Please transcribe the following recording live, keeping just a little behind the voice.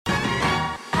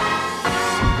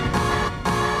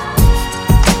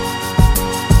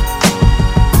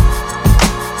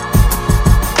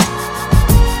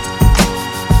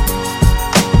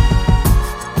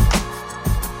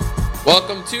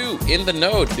Welcome to In the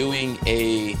Know, doing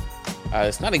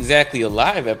it's not exactly a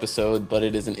live episode, but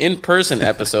it is an in-person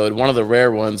episode, one of the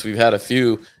rare ones. We've had a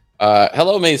few.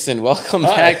 Hello, Mason. Welcome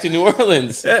back to New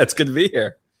Orleans. Yeah, it's good to be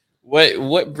here.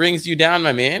 What brings you down,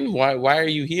 my man? Why are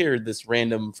you here this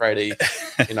random Friday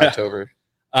in October?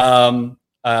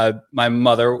 My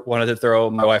mother wanted to throw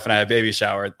my wife and I a baby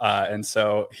shower, and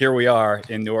so here we are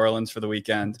in New Orleans for the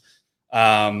weekend.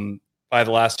 By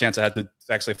the last chance I had to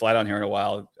actually fly down here in a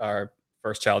while. Our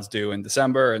first child's due in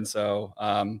December, and so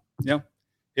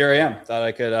here I am. Thought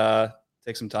I could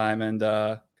take some time and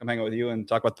come hang out with you and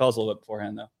talk about the Pels a little bit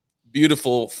beforehand, though.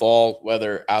 Beautiful fall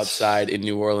weather outside in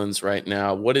New Orleans right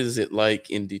now. What is it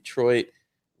like in Detroit?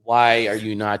 Why are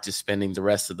you not just spending the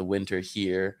rest of the winter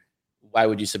here? Why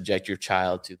would you subject your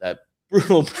child to that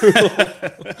brutal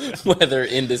weather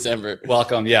in December?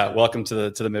 Welcome to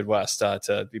the Midwest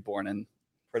to be born in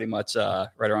pretty much right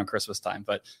around Christmas time.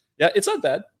 But yeah, it's not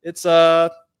bad. It's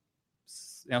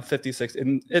 56,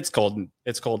 and it's cold.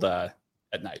 It's cold at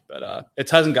night, but it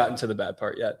hasn't gotten to the bad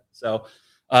part yet. So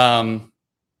but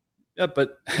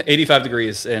 85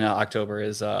 degrees in October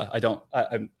is I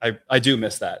do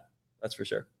miss that. That's for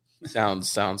sure.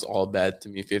 Sounds all bad to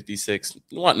me. 56,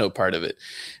 want no part of it.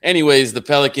 Anyways, the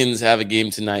Pelicans have a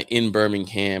game tonight in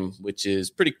Birmingham, which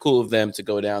is pretty cool of them to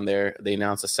go down there. They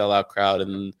announced a sellout crowd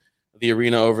in the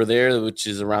arena over there, which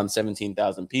is around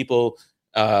 17,000 people.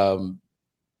 Them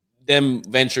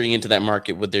venturing into that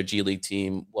market with their G League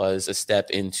team was a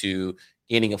step into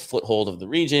gaining a foothold of the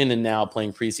region, and now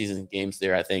playing preseason games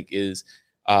there, I think, is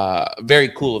very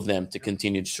cool of them to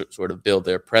continue to sort of build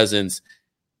their presence.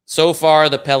 So far,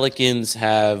 the Pelicans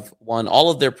have won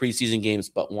all of their preseason games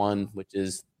but one, which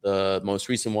is the most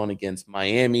recent one against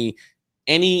Miami.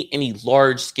 Any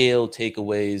large-scale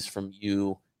takeaways from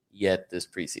you yet this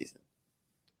preseason?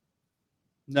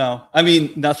 No, I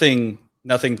mean, nothing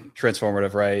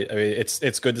transformative, right? I mean,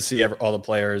 it's good to see all the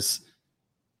players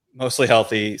mostly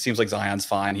healthy. Seems like Zion's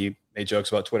fine. He made jokes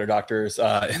about Twitter doctors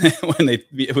when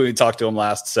we talked to him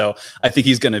last, so I think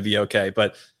he's going to be okay.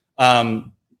 But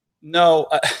no,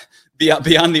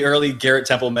 beyond the early Garrett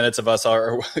Temple minutes of us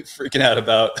are freaking out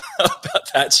about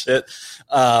that shit.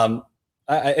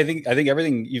 I think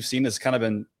everything you've seen has kind of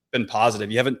been positive.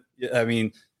 You haven't. I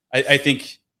mean, I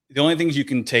think the only things you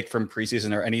can take from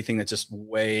preseason are anything that's just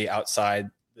way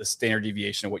outside the standard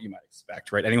deviation of what you might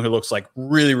expect, right? Anyone who looks like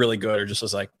really, really good or just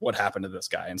was like, what happened to this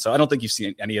guy? And so I don't think you've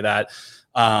seen any of that.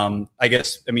 I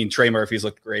mean, Trey Murphy's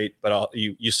looked great, but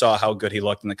you saw how good he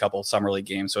looked in the couple summer league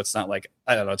games. So it's not like,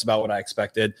 I don't know, it's about what I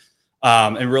expected.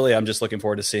 And really, I'm just looking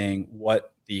forward to seeing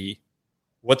what the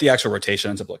actual rotation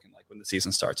ends up looking like when the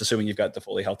season starts, assuming you've got the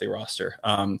fully healthy roster.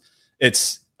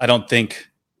 I don't think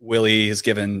Willie has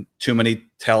given too many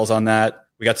tells on that.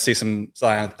 We got to see some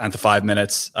Zion onto 5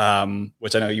 minutes,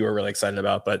 which I know you were really excited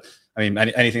about. But I mean,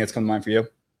 anything that's come to mind for you?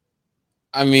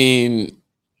 I mean,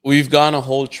 we've gone a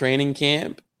whole training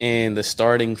camp, and the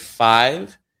starting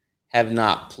five have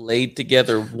not played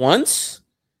together once,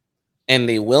 and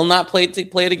they will not play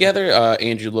together.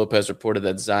 Andrew Lopez reported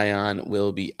that Zion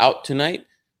will be out tonight.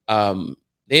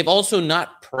 They've also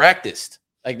not practiced.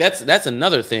 Like that's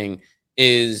another thing.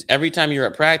 Is every time you're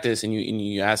at practice and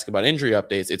you ask about injury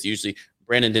updates, it's usually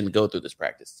Brandon didn't go through this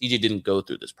practice. CJ didn't go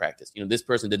through this practice. This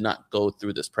person did not go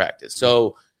through this practice.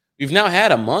 So we've now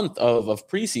had a month of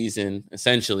preseason,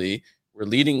 essentially. We're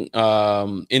leading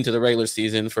into the regular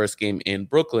season, first game in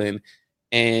Brooklyn.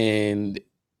 And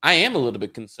I am a little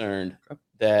bit concerned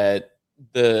that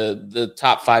the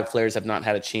top five players have not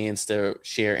had a chance to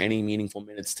share any meaningful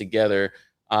minutes together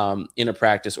in a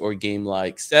practice or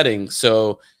game-like setting.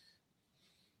 So,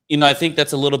 I think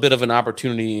that's a little bit of an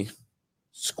opportunity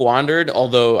squandered,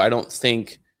 although I don't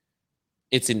think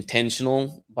it's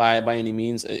intentional by any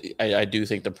means. I do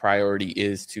think the priority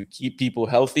is to keep people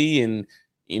healthy, and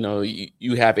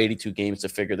you have 82 games to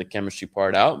figure the chemistry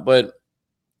part out. But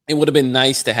it would have been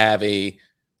nice to have a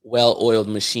well-oiled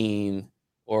machine,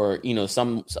 or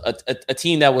a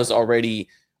team that was already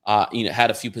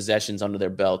had a few possessions under their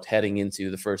belt heading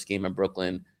into the first game in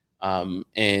Brooklyn, and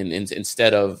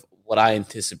instead of what I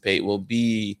anticipate will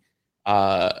be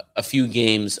a few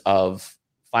games of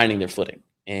finding their footing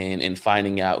and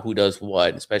finding out who does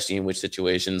what, especially in which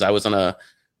situations. I was on a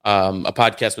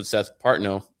podcast with Seth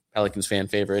Partnow, Pelicans fan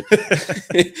favorite,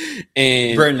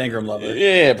 and Brandon Ingram lover.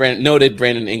 Yeah, noted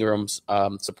Brandon Ingram's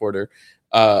supporter.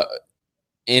 And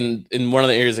one of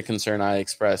the areas of concern I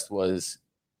expressed was,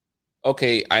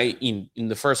 okay, in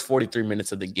the first 43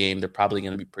 minutes of the game, they're probably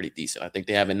going to be pretty decent. I think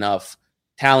they have enough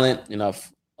talent,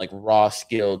 enough like raw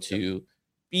skill to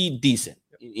be decent,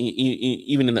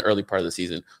 even in the early part of the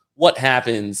season. what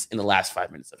happens in the last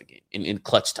 5 minutes of a game in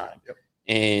clutch time. Yep.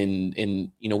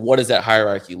 And what does that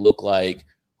hierarchy look like?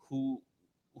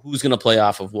 Who's going to play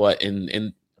off of what?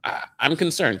 And I'm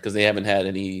concerned because they haven't had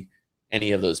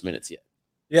any of those minutes yet.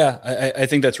 Yeah, I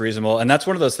think that's reasonable. And that's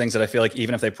one of those things that I feel like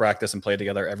even if they practice and play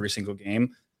together every single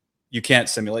game, you can't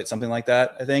simulate something like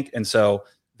that, I think. And so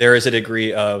there is a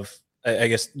degree of, I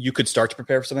guess you could start to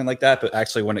prepare for something like that, but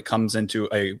actually when it comes into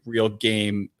a real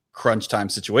game crunch time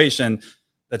situation,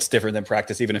 that's different than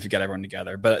practice, even if you get everyone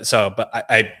together. But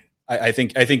I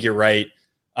think you're right.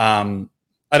 I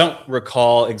don't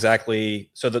recall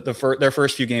exactly. So their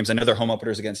first few games, I know they're home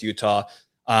openers against Utah.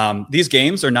 These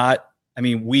games are not,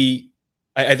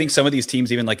 I think some of these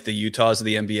teams, even like the Utahs of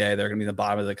the NBA, they're going to be the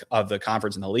bottom of the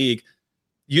conference in the league.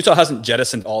 Utah hasn't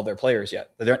jettisoned all their players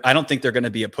yet. I don't think they're going to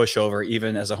be a pushover,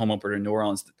 even as a home opener in New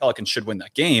Orleans. The Pelicans should win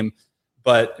that game,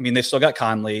 but they've still got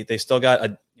Conley. They still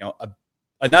got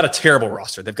not a terrible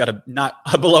roster. They've got not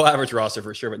a below average roster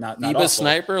for sure, but not awful.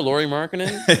 Sniper, Lauri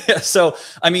Markkanen. Yeah, so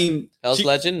Pels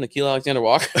legend Nickeil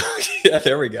Alexander-Walker. Yeah,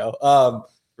 there we go.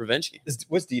 Revenge.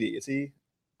 What's Didi? Is he?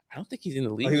 I don't think he's in the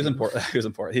league. Oh, he was in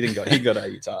Port. He didn't go. He didn't go to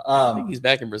Utah. I think he's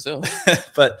back in Brazil.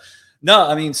 But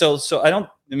no, so I don't.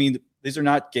 These are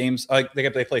not games.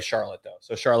 They play Charlotte though,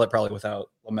 so Charlotte probably without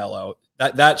LaMelo.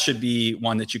 That should be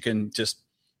one that you can just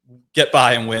get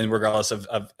by and win, regardless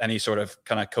of any sort of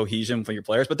kind of cohesion for your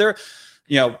players. But there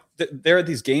are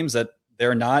these games that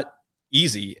they're not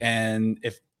easy, and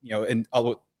if a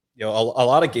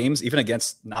lot of games, even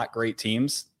against not great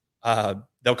teams,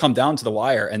 they'll come down to the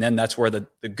wire, and then that's where the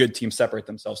good teams separate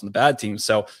themselves from the bad teams.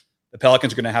 So the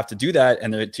Pelicans are going to have to do that,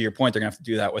 and to your point, they're going to have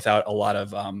to do that without a lot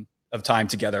of time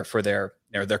together for their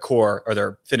core or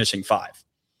their finishing five.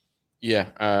 Yeah,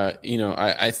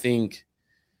 I think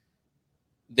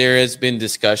there has been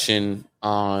discussion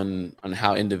on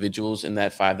how individuals in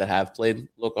that five that have played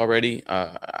look already.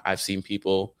 I've seen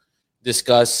people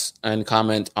discuss and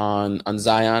comment on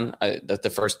Zion. That the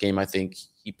first game I think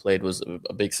he played was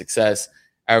a big success.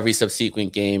 Every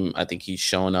subsequent game, I think he's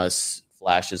shown us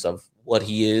flashes of what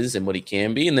he is and what he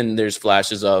can be. And then there's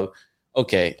flashes of,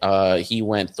 he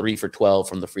went 3 for 12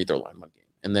 from the free throw line one game.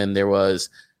 And then there was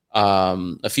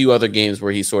a few other games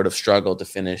where he sort of struggled to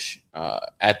finish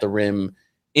at the rim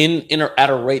at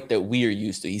a rate that we are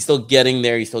used to. He's still getting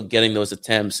there. He's still getting those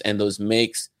attempts and those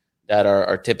makes that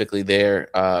are typically there.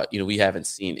 We haven't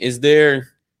seen. Is there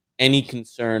any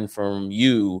concern from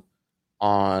you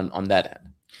on that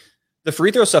end? The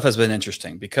free throw stuff has been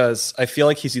interesting because I feel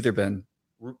like he's either been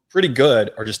pretty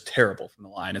good or just terrible from the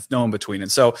line. It's no in between.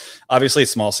 And so obviously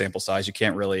it's small sample size. You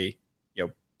can't really,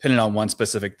 pin it on one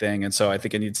specific thing. And so I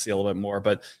think it needs to see a little bit more,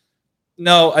 but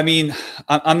no,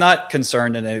 I'm not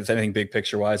concerned in anything big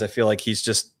picture wise. I feel like he's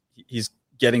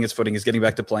getting his footing. He's getting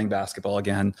back to playing basketball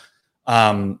again.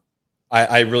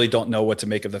 I really don't know what to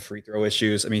make of the free throw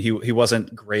issues. He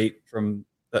wasn't great from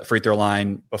the free throw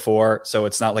line before, so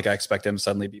it's not like I expect him to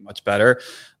suddenly be much better.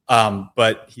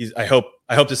 But I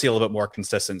hope to see a little bit more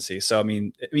consistency. So,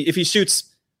 if he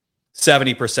shoots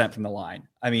 70% from the line,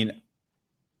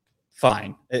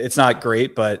 fine. It's not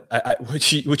great, but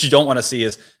what you don't want to see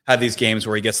is have these games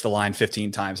where he gets the line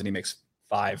 15 times and he makes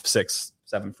 5, 6,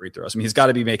 7 free throws. He's got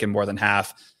to be making more than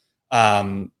half.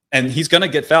 And he's going to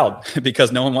get fouled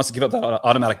because no one wants to give up that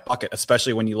automatic bucket,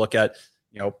 especially when you look at,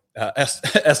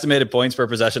 estimated points per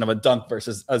possession of a dunk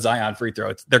versus a Zion free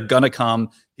throw. They're going to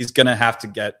come. He's going to have to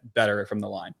get better from the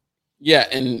line. Yeah.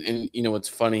 And what's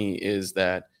funny is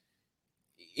that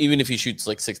even if he shoots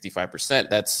like 65%,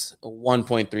 that's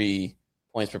 1.3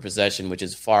 points per possession, which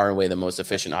is far and away the most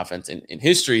efficient offense in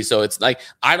history. So it's like,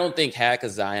 I don't think hack a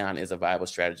Zion is a viable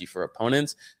strategy for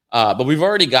opponents. But we've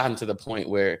already gotten to the point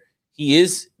where he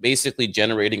is basically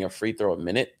generating a free throw a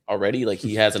minute already. Like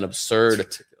he has an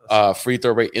absurd free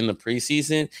throw rate in the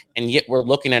preseason. And yet we're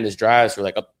looking at his drives. We're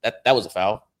like, oh, that was a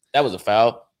foul. That was a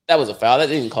foul. That was a foul. That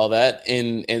didn't call that.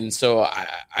 And so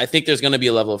I think there's going to be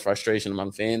a level of frustration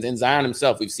among fans. And Zion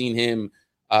himself, we've seen him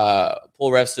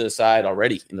pull refs to the side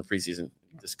already in the preseason.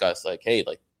 Discuss like, hey,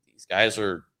 like these guys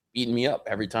are beating me up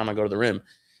every time I go to the rim.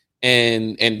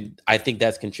 And I think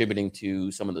that's contributing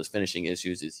to some of those finishing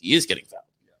issues is he is getting fouled.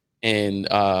 Yeah. And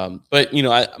but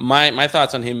my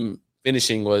thoughts on him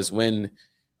finishing was when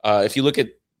if you look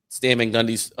at Stan Van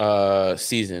Gundy's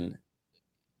season,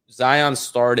 Zion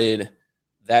started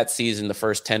that season, the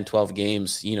first 10, 12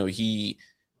 games, he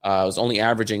was only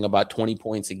averaging about 20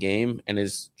 points a game, and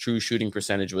his true shooting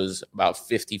percentage was about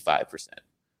 55%.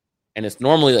 And it's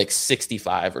normally like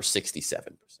 65 or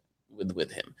 67%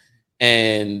 with him.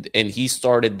 And he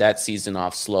started that season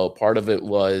off slow. Part of it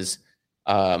was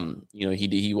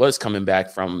He was coming back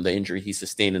from the injury he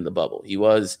sustained in the bubble. He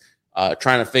was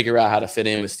trying to figure out how to fit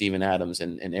in with Steven Adams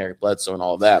and Eric Bledsoe and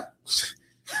all of that.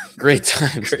 Great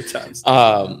times. Great times.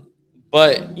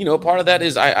 But, part of that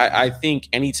is I think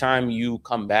anytime you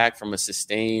come back from a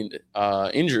sustained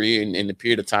injury in the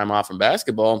period of time off from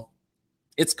basketball,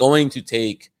 it's going to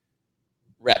take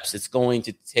reps. It's going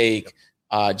to take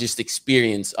just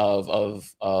experience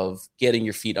of getting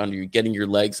your feet under you, getting your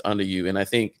legs under you. And I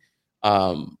think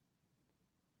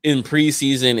in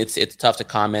preseason, it's tough to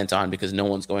comment on because no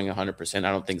one's going 100%.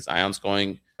 I don't think Zion's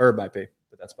going. Herb might be,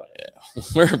 but that's about it. Yeah.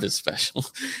 Herb is special.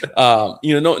 No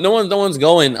one's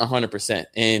going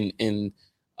 100%.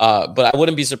 But I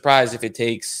wouldn't be surprised if it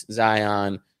takes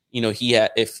Zion.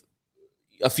 If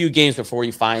a few games before he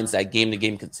finds that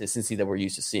game-to-game consistency that we're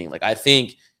used to seeing. Like I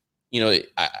think,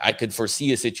 I could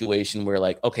foresee a situation where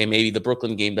like, okay, maybe the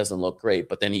Brooklyn game doesn't look great,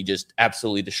 but then he just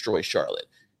absolutely destroys Charlotte.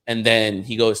 And then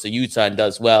he goes to Utah and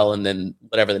does well. And then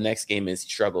whatever the next game is, he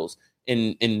struggles.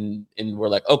 And we're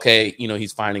like, okay,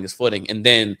 he's finding his footing. And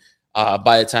then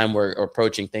by the time we're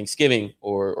approaching Thanksgiving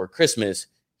or Christmas,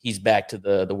 he's back to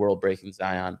the world-breaking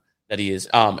Zion that he is.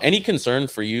 Any concern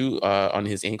for you on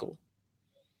his ankle?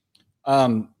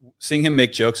 Seeing him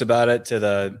make jokes about it to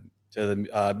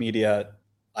the media,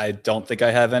 I don't think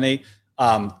I have any.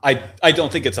 I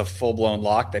don't think it's a full-blown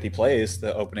lock that he plays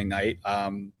the opening night.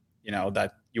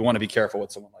 That you want to be careful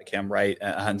with someone like him, right?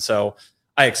 And so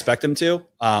I expect him to.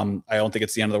 I don't think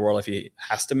it's the end of the world if he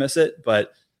has to miss it,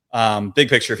 but big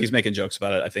picture, if he's making jokes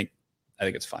about it, I think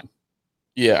it's fine.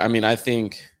 Yeah, I mean, I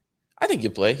think you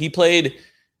play. He played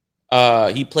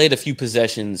a few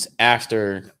possessions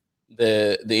after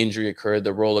the injury occurred,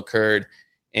 the roll occurred,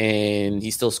 and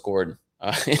he still scored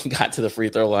and got to the free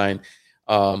throw line.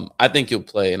 I think he'll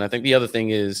play. And I think the other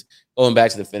thing is going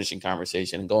back to the finishing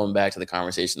conversation and going back to the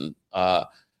conversation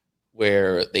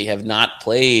where they have not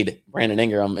played Brandon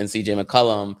Ingram and CJ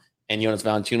McCollum and Jonas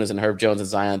Valanciunas and Herb Jones and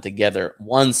Zion together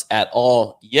once at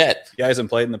all yet. He hasn't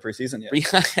played in the preseason yet. He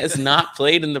has not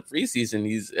played in the preseason.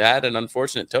 He's had an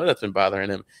unfortunate toe that's been bothering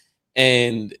him.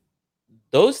 And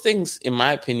those things, in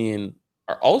my opinion,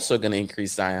 are also going to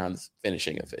increase Zion's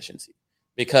finishing efficiency.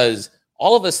 Because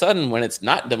all of a sudden, when it's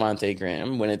not Devontae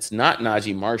Graham, when it's not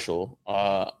Najee Marshall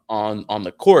on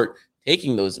the court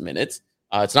taking those minutes,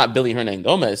 it's not Billy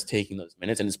Hernangomez taking those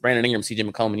minutes, and it's Brandon Ingram, CJ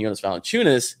McCollum, and Jonas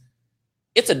Valanciunas,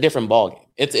 it's a different ballgame.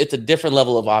 It's a different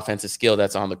level of offensive skill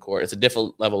that's on the court. It's a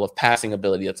different level of passing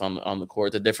ability that's on the court.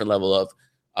 It's a different level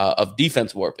of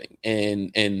defense warping.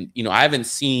 And I haven't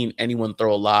seen anyone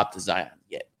throw a lob to Zion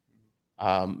yet.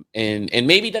 And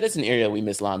maybe that is an area we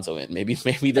miss Lonzo in. Maybe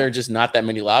there are just not that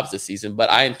many lobs this season. But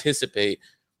I anticipate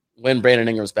when Brandon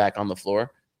Ingram's back on the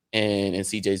floor and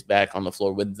CJ's back on the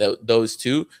floor with those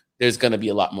two, there's going to be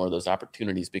a lot more of those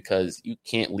opportunities because you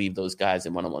can't leave those guys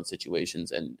in one-on-one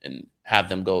situations and have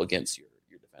them go against your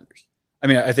defenders. I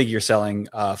mean, I think you're selling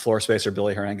floor space or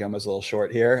Billy Hernangomez a little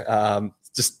short here.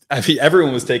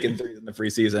 Everyone was taking threes in the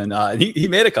preseason, and he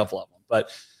made a couple of them.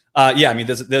 But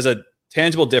there's a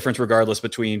tangible difference regardless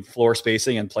between floor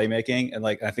spacing and playmaking, and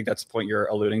I think that's the point you're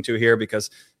alluding to here because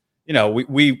I'm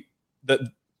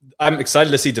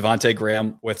excited to see Devontae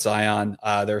Graham with Zion.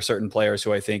 There are certain players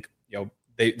who I think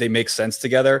they make sense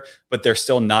together, but they're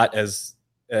still not as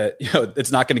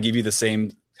it's not going to give you the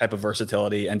same type of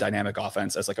versatility and dynamic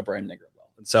offense as like a Brandon Ingram will.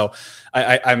 And so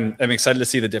I'm excited to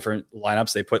see the different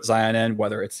lineups they put Zion in,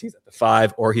 whether it's he's at the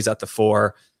 5 or he's at the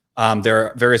 4. There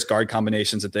are various guard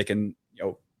combinations that they can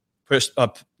push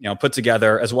up, put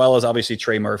together, as well as obviously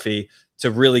Trey Murphy to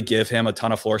really give him a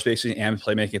ton of floor spacing and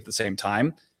playmaking at the same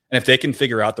time. And if they can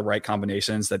figure out the right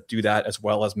combinations that do that, as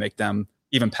well as make them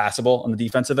even passable on the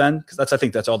defensive end, because I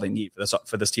think that's all they need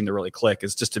for this team to really click,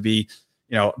 is just to be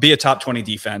a top 20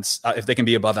 defense. If they can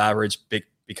be above average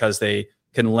because they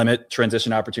can limit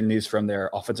transition opportunities from their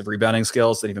offensive rebounding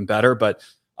skills, then even better. But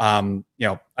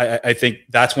I think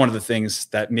that's one of the things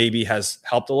that maybe has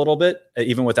helped a little bit,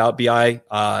 even without BI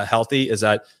healthy, is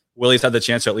that Willie's had the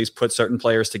chance to at least put certain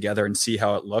players together and see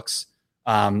how it looks.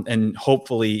 And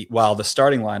hopefully, while the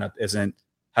starting lineup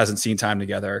hasn't seen time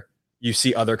together, you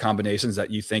see other combinations that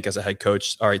you think as a head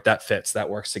coach, all right, that fits, that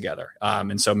works together.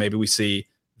 And so maybe we see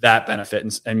that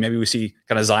benefit, and maybe we see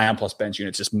kind of Zion plus bench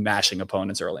units just mashing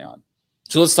opponents early on.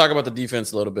 So let's talk about the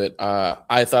defense a little bit.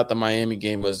 I thought the Miami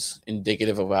game was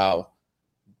indicative of how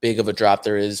big of a drop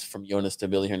there is from Jonas to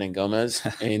Billy Hernangomez.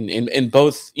 And in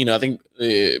both, I think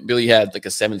Billy had like a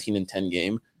 17-10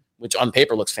 game, which on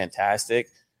paper looks fantastic.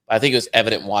 But I think it was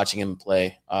evident watching him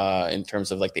play in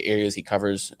terms of like the areas he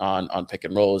covers on pick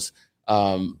and rolls.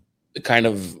 The kind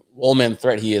of roll man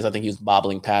threat he is, I think he was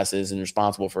bobbling passes and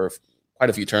responsible for quite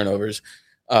a few turnovers.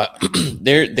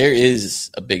 There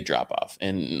is a big drop off,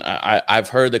 and I've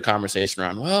heard the conversation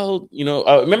around. Well,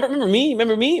 remember me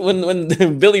when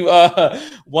Billy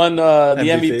won the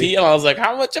MVP, and I was like,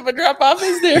 how much of a drop off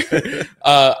is there?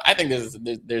 I think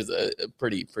there's a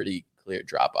pretty clear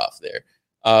drop off there.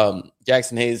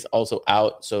 Jackson Hayes also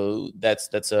out, so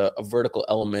that's a vertical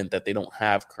element that they don't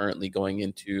have currently going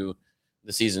into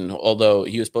the season. Although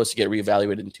he was supposed to get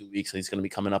reevaluated in 2 weeks, so he's going to be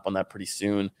coming up on that pretty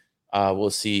soon. We'll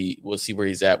see where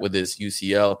he's at with his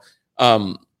UCL.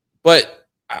 But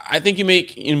I think you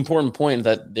make an important point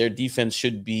that their defense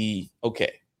should be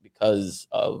okay because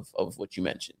of what you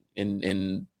mentioned.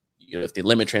 And if they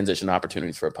limit transition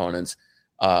opportunities for opponents,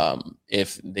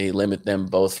 if they limit them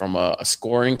both from a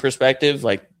scoring perspective,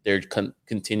 like they're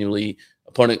continually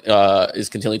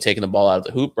taking the ball out of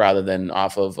the hoop rather than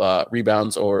off of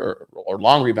rebounds or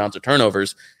long rebounds or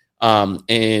turnovers. And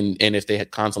if they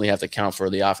constantly have to account for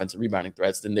the offensive rebounding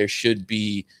threats, then there should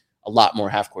be a lot more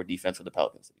half-court defense for the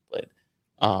Pelicans to be played.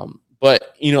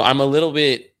 But I'm a little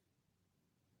bit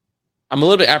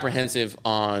apprehensive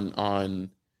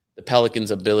on the Pelicans'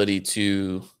 ability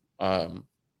to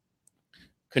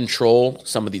control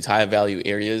some of these high-value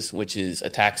areas, which is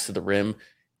attacks to the rim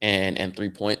and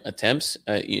three-point attempts.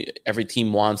 Every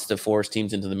team wants to force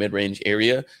teams into the mid-range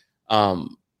area.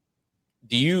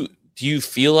 Do you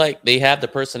feel like they have the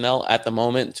personnel at the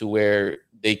moment to where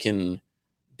they can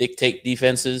dictate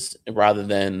defenses rather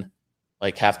than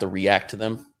like have to react to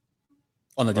them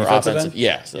on the defensive end?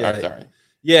 Yeah. Sorry.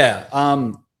 Yeah.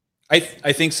 I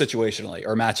think situationally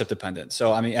or matchup dependent.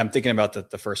 So, I mean, I'm thinking about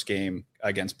the first game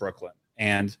against Brooklyn,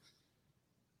 and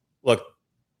look,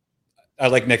 I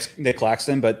like Nick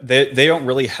Claxton, but they don't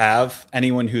really have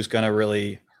anyone who's going to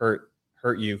really hurt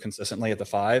you consistently at the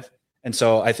 5. And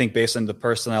so I think based on the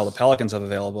personnel the Pelicans have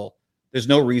available, there's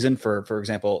no reason for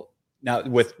example, now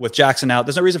with Jackson out,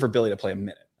 there's no reason for Billy to play a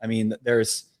minute. I mean,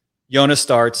 there's Jonas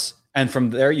starts, and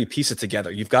from there you piece it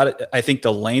together. You've got it. I think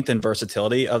the length and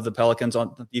versatility of the Pelicans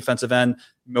on the defensive end,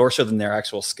 more so than their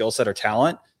actual skill set or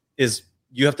talent, is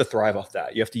you have to thrive off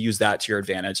that. You have to use that to your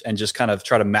advantage and just kind of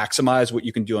try to maximize what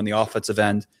you can do on the offensive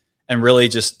end and really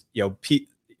just,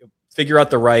 figure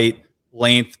out the right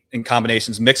length and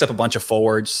combinations, mix up a bunch of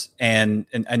forwards and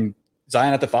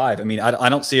Zion at the 5. I mean, I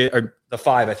don't see it, or the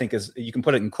 5, I think is, you can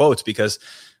put it in quotes because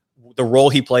the role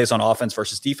he plays on offense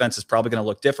versus defense is probably going to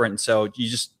look different. And so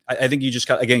I think you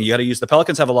got to use, the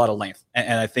Pelicans have a lot of length,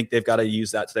 and I think they've got to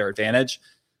use that to their advantage.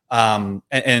 And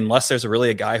unless there's really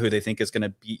a guy who they think is going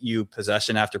to beat you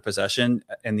possession after possession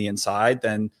in the inside,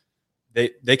 then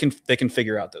they can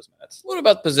figure out those minutes. What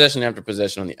about possession after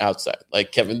possession on the outside,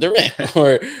 like Kevin Durant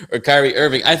or Kyrie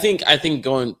Irving? I think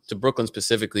going to Brooklyn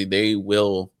specifically, they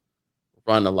will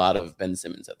run a lot of Ben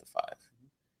Simmons at the 5,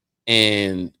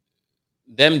 and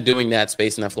them doing that,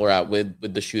 spacing that floor out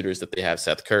with the shooters that they have,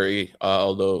 Seth Curry,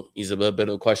 although he's a bit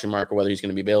of a question mark or whether he's going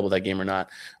to be available that game or not.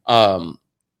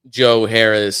 Joe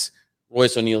Harris,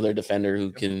 Royce O'Neal, their defender,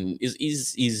 who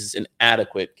he's an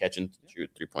adequate catch and shoot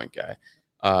 3-point guy.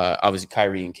 Obviously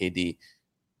Kyrie and KD.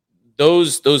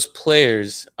 Those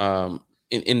players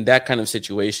in that kind of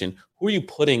situation, who are you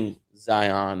putting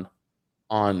Zion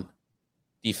on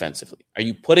defensively? Are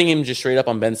you putting him just straight up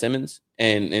on Ben Simmons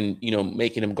and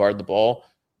making him guard the ball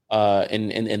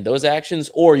in those actions,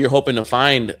 or you're hoping to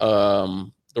find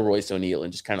the Royce O'Neal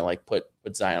and just kind of like put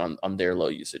Zion on their low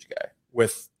usage guy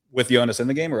with Jonas in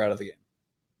the game or out of the game?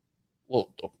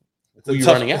 Well, who are you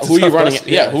running out? Who are you running out?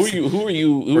 Yeah, who are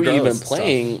you even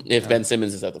playing if Ben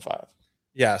Simmons is at the 5?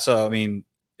 Yeah, so I mean,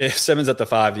 if Simmons at the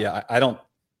 5,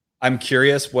 I'm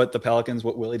curious what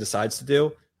Willie decides to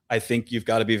do. I think you've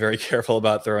got to be very careful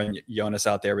about throwing Jonas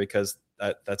out there because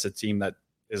that's a team that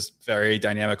is very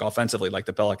dynamic offensively, like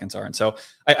the Pelicans are. And so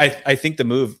I think the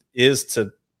move is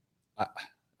to.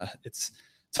 It's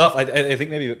tough. I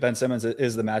think maybe Ben Simmons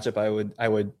is the matchup I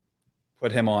would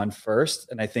put him on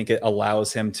first, and I think it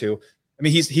allows him to. I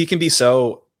mean, he can be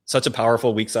such a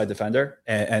powerful weak side defender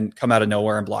and come out of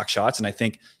nowhere and block shots, and I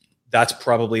think that's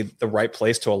probably the right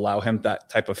place to allow him that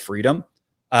type of freedom,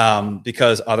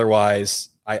 because otherwise,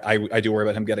 I do worry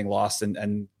about him getting lost and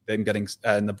then getting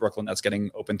in the Brooklyn that's getting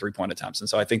open 3-point attempts, and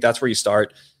so I think that's where you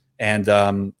start, and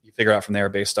you figure out from there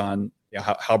based on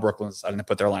how Brooklyn's deciding to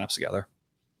put their lineups together.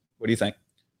 What do you think?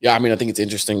 Yeah, I mean, I think it's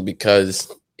interesting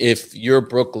because if you're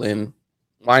Brooklyn,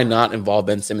 why not involve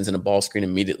Ben Simmons in a ball screen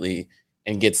immediately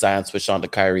and get Zion switched on to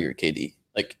Kyrie or KD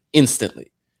like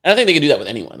instantly? And I think they can do that with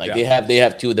anyone. Like they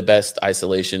have two of the best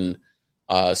isolation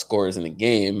scorers in the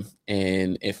game,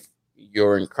 and if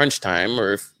you're in crunch time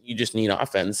or if you just need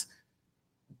offense,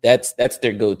 that's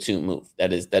their go-to move.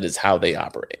 That is how they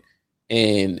operate.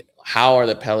 And how are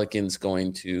the Pelicans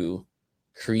going to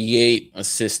create a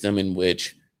system in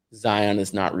which Zion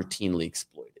is not routinely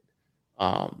exploited?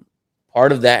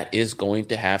 Part of that is going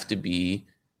to have to be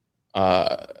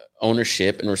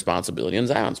ownership and responsibility on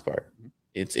Zion's part.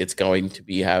 It's going to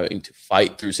be having to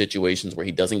fight through situations where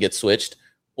he doesn't get switched,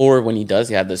 or when he does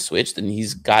have the switch, then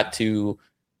he's got to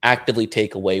actively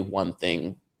take away one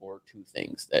thing or two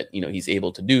things that he's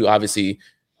able to do. Obviously,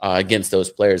 against those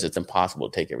players, it's impossible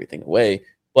to take everything away.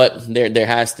 But there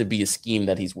has to be a scheme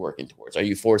that he's working towards. Are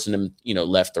you forcing him,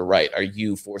 left or right? Are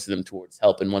you forcing him towards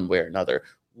help in one way or another?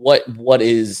 What are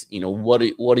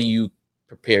you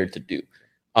prepared to do?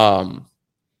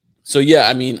 So yeah,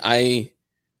 I mean, I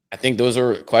think those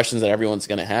are questions that everyone's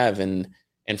going to have, and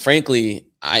frankly,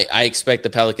 I expect the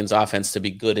Pelicans' offense to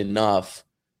be good enough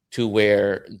to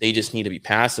where they just need to be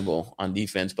passable on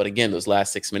defense. But again, those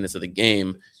last 6 minutes of the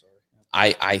game,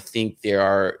 I think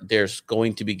there's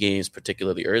going to be games,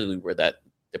 particularly early, where the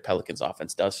Pelicans'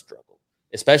 offense does struggle,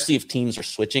 especially if teams are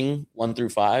switching 1 through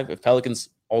 5. If Pelicans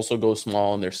also go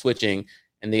small and they're switching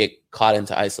and they get caught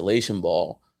into isolation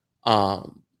ball,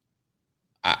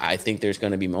 I think there's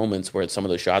going to be moments where some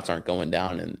of those shots aren't going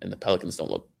down and the Pelicans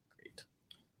don't look great.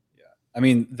 Yeah. I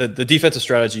mean, the defensive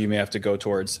strategy you may have to go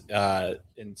towards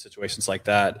in situations like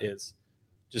that is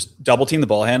just double team the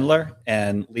ball handler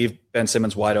and leave Ben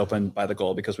Simmons wide open by the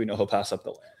goal, because we know he'll pass up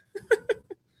the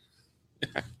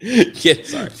lane.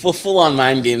 Yeah, full on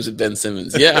mind games with Ben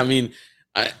Simmons. Yeah, I mean,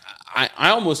 I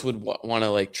almost would want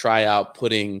to try out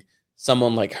putting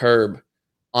someone like Herb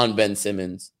on Ben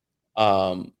Simmons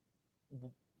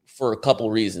for a couple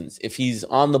reasons. If he's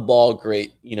on the ball,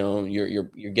 great.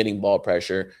 You're getting ball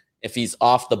pressure. If he's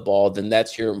off the ball, then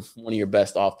that's one of your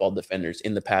best off-ball defenders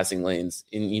in the passing lanes,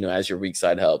 as your weak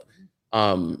side help,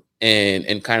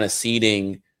 and kind of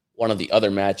seeding one of the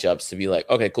other matchups to be like,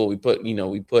 okay, cool.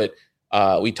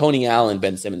 We Tony Allen,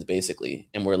 Ben Simmons basically,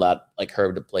 and we're allowed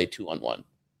Herb to play 2-on-1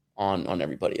 on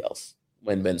everybody else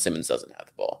when Ben Simmons doesn't have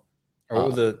the ball. Or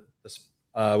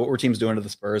what were teams doing to the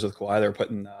Spurs with Kawhi? They were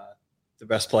putting the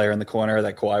best player in the corner.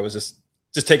 That Kawhi was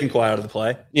just taking Kawhi out of the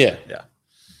play. Yeah.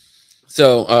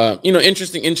 So,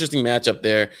 interesting matchup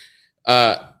there.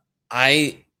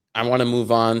 I want to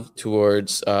move on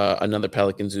towards another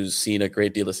Pelicans who's seen a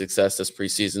great deal of success this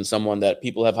preseason, someone that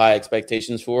people have high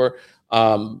expectations for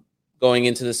going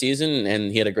into the season,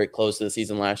 and he had a great close to the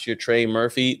season last year. Trey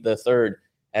Murphy III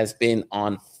has been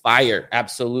on fire,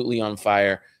 absolutely on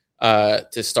fire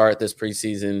to start this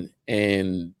preseason.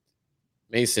 And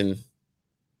Mason,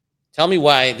 tell me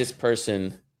why this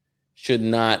person should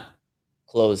not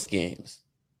close games.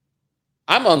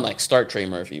 I'm on start Trey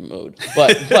Murphy mode,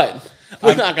 but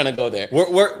we're not going to go there.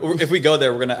 If we go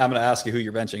there, I'm going to ask you who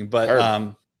you're benching,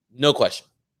 but no question.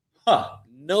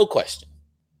 No question.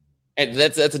 And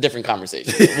that's a different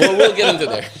conversation. We'll get into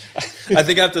there. I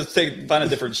think I have to find a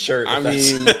different shirt. I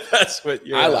mean, that's what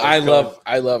you're. I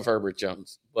love Herbert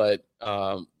Jones, but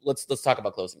let's talk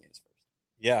about closing games first.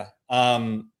 Yeah.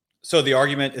 So the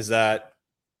argument is that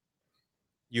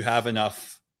you have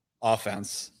enough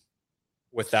offense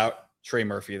without Trey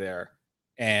Murphy there,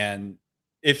 and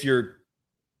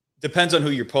depends on who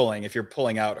you're pulling. If you're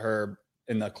pulling out Herb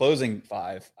in the closing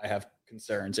 5, I have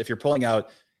concerns. If you're pulling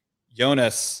out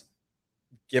Jonas,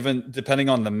 depending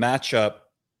on the matchup,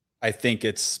 I think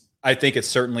it's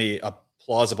certainly a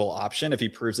plausible option if he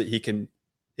proves that he can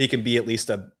be at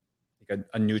least a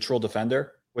neutral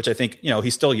defender, which I think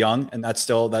he's still young, and that's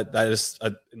still that is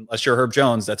unless you're Herb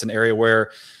Jones, that's an area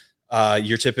where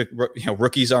your typical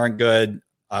rookies aren't good.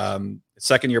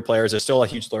 Second-year players, there's still a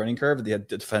huge learning curve to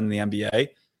defend the NBA.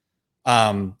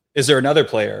 Is there another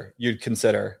player you'd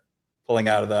consider pulling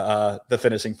out of the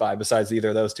finishing 5 besides either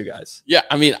of those two guys? Yeah,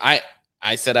 I mean,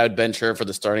 I said I would bench her for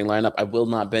the starting lineup. I will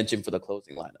not bench him for the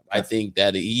closing lineup. I think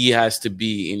that he has to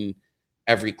be in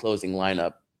every closing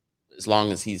lineup as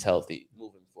long as he's healthy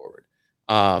moving forward.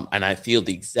 And I feel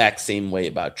the exact same way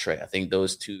about Trey. I think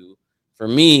those two, for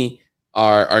me,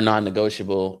 are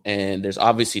non-negotiable. And there's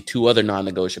obviously 2 other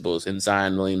non-negotiables in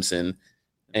Zion Williamson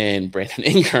and Brandon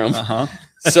Ingram. Uh-huh.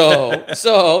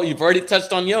 So you've already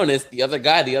touched on Jonas. The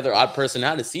other odd person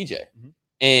out is CJ.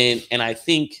 Mm-hmm. And I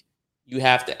think you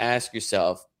have to ask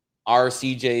yourself, are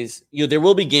CJ's, there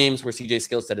will be games where CJ's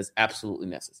skill set is absolutely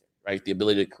necessary, right? The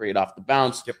ability to create off the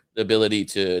bounce, the ability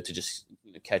to just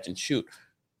catch and shoot.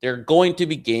 There are going to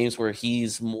be games where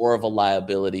he's more of a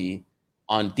liability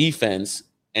on defense,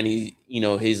 and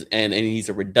he's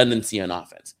a redundancy on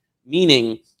offense.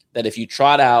 Meaning that if you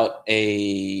trot out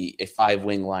a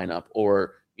 5-wing lineup,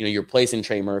 or you're placing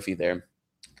Trey Murphy there,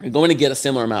 you're going to get a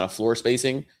similar amount of floor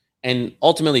spacing. And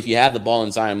ultimately, if you have the ball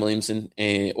in Zion Williamson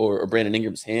or Brandon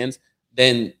Ingram's hands,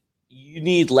 then you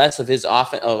need less of his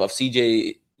offense of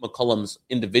CJ McCollum's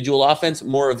individual offense,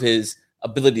 more of his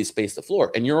ability to space the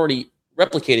floor. And you're already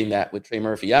replicating that with Trey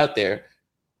Murphy out there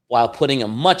while putting a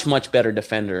much, much better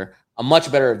defender, a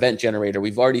much better event generator.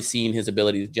 We've already seen his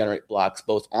ability to generate blocks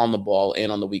both on the ball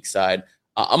and on the weak side,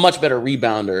 a much better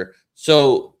rebounder.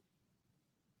 So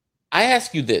I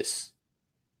ask you this.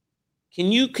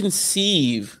 Can you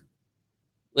conceive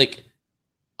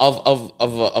of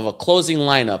a closing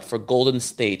lineup for Golden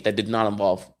State that did not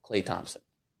involve Klay Thompson?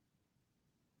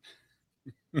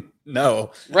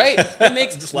 No. Right? It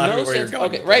makes no sense.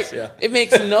 Okay, right? Yeah. It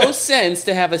makes no sense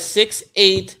to have a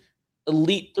 6'8"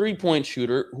 elite three-point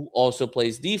shooter who also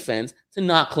plays defense to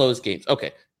not close games.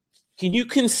 Okay. Can you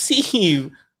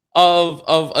conceive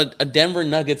of a Denver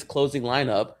Nuggets closing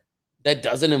lineup that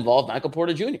doesn't involve Michael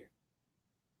Porter Jr.?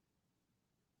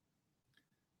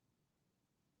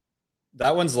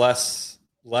 That one's less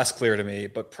clear to me,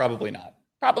 but probably not.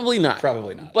 Probably not.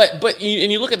 But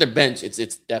you look at their bench,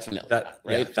 it's definitely that, not,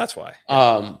 right? Yeah, that's why.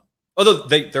 Although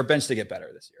their bench to get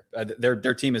better this year.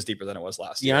 Their team is deeper than it was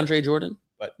last year. DeAndre Jordan?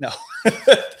 But no.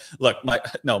 Look,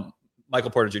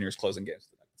 Michael Porter Jr. is closing games.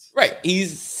 Right.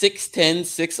 He's 6'10",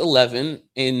 6'11",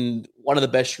 and one of the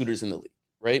best shooters in the league,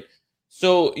 right?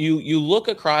 So you look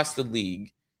across the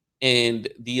league, and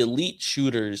the elite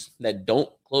shooters that don't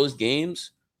close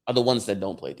games are the ones that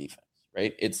don't play defense,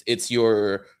 right? It's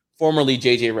your formerly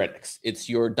JJ Reddick's, it's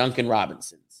your Duncan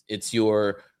Robinsons, it's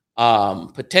your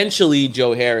potentially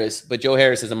Joe Harris, but Joe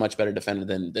Harris is a much better defender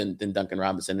than Duncan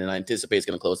Robinson, and I anticipate he's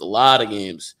going to close a lot of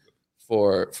games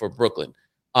for Brooklyn.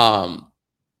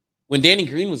 When Danny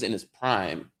Green was in his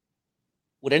prime,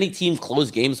 would any team close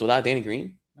games without Danny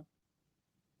Green? No.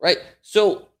 Right?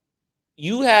 So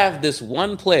you have this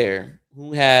one player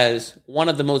who has one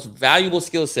of the most valuable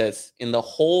skill sets in the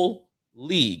whole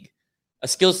league, a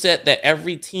skill set that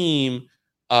every team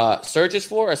searches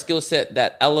for, a skill set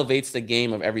that elevates the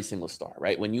game of every single star,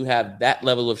 right? When you have that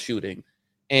level of shooting,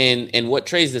 and what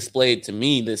Trey's displayed to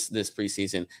me this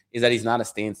preseason is that he's not a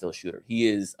standstill shooter. He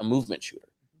is a movement shooter.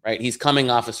 Right, he's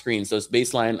coming off a screen, so it's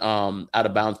baseline out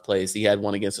of bounds plays. He had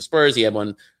one against the Spurs. He had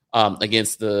one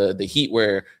against the Heat,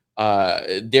 where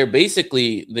they're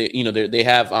basically they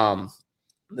have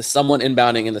the someone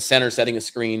inbounding in the center setting a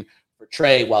screen for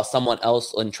Trey, while someone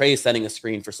else and Trey is setting a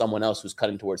screen for someone else who's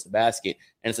cutting towards the basket.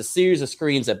 And it's a series of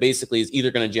screens that basically is either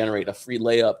going to generate a free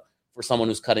layup for someone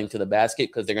who's cutting to the basket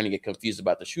because they're going to get confused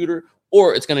about the shooter,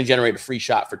 or it's going to generate a free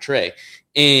shot for Trey.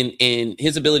 And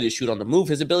his ability to shoot on the move,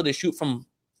 his ability to shoot from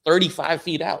 35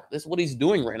 feet out. That's what he's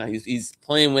doing right now. He's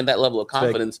playing with that level of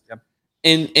confidence. Yep.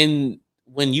 And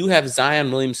when you have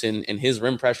Zion Williamson and his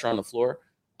rim pressure on the floor,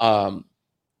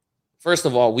 first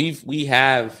of all, we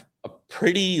have a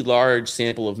pretty large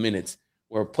sample of minutes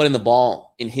where putting the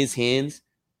ball in his hands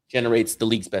generates the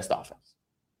league's best offense,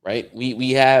 right? We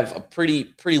have a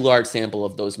pretty large sample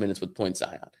of those minutes with Point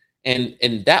Zion.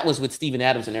 And that was with Steven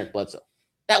Adams and Eric Bledsoe.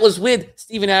 That was with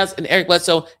Steven Adams and Eric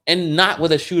Bledsoe, and not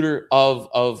with a shooter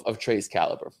of Trey's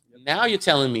caliber. Now you're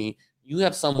telling me you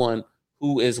have someone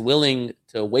who is willing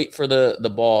to wait for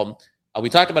the ball. We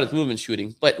talked about his movement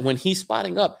shooting, but when he's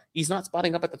spotting up, he's not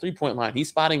spotting up at the three-point line. He's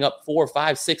spotting up 4,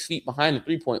 5, 6 feet behind the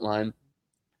three-point line.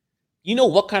 You know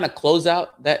what kind of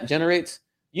closeout that generates?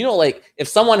 You know, like if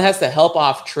someone has to help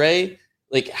off Trey,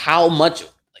 like how much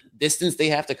distance they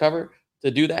have to cover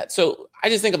to do that. So I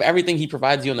just think of everything he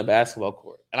provides you on the basketball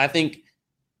court. And I think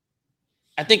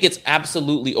it's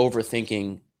absolutely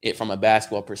overthinking it from a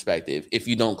basketball perspective if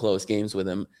you don't close games with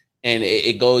him. And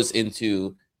it goes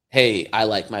into, hey, I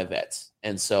like my vets.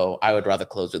 And so I would rather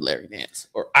close with Larry Nance,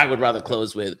 or I would rather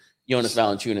close with Jonas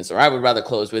Valanciunas, or I would rather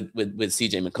close with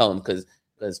CJ McCollum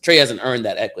because Trey hasn't earned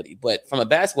that equity. But from a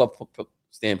basketball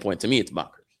standpoint, to me, it's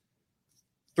bonkers.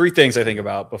 3 things I think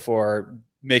about before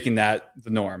making that the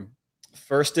norm.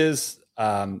 First is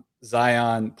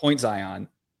Zion, Point Zion.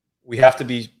 We have to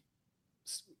be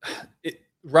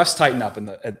refs tighten up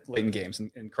at late in games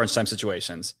in crunch time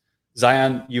situations.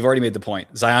 Zion, you've already made the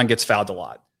point. Zion gets fouled a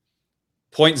lot.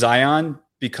 Point Zion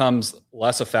becomes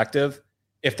less effective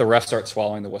if the refs start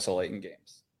swallowing the whistle late in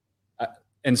games.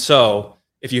 And so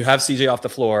if you have CJ off the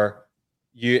floor,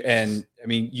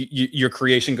 your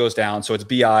creation goes down. So it's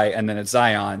BI and then it's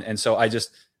Zion. And so I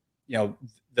just, the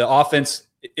offense,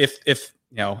 if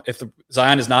the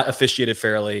Zion is not officiated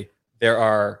fairly, there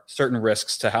are certain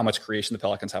risks to how much creation the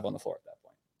Pelicans have on the floor at that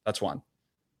point. That's one.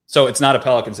 So it's not a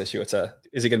Pelicans issue. Is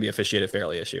it going to be officiated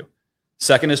fairly issue?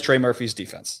 Second is Trey Murphy's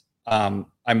defense. I'm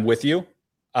with you.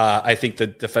 I think the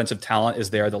defensive talent is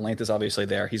there. The length is obviously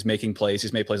there. He's making plays.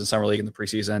 He's made plays in summer league in the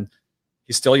preseason.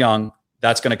 He's still young.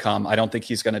 That's going to come. I don't think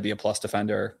he's going to be a plus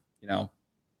defender,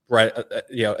 right,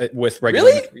 with regular.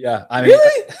 Really? Yeah, I mean,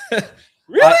 Really?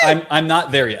 Really? I'm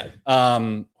not there yet.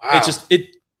 Wow.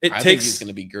 It I takes. think he's going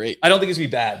to be great. I don't think he's going to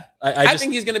be bad. I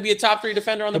think he's going to be a top 3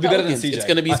 defender on the He'll be better than Pelicans. CJ. It's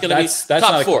going to be. He's going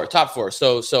to be top four.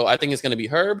 So I think it's going to be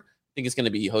Herb. I think it's going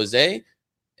to be Jose. I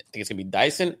think it's going to be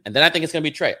Dyson, and then I think it's going to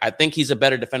be Trey. I think he's a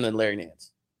better defender than Larry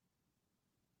Nance.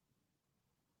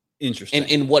 Interesting.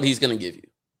 In what he's going to give you.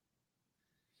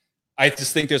 I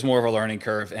just think there's more of a learning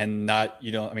curve, and not,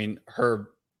 I mean, Herb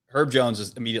Jones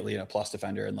is immediately a plus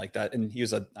defender and like that. And he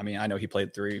was I know he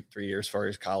played 3 years for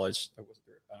his college. I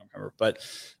don't remember, but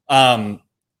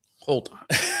hold on.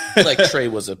 Like Trey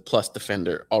was a plus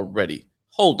defender already.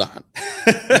 Hold on.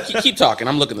 keep talking.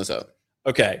 I'm looking this up.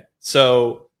 Okay.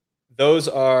 So those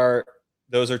are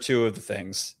 2 of the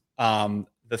things.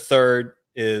 The third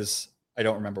is, I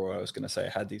don't remember what I was going to say. I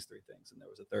had these 3 things and there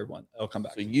was a third one. I'll come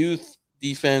back. So youth,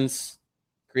 defense,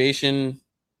 creation.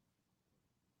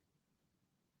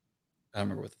 I don't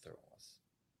remember what the third one was.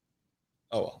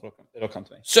 Oh, well, it'll come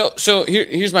to me. So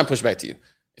here's my pushback to you.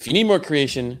 If you need more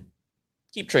creation,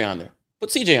 keep Trey on there. Put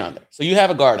CJ on there. So you have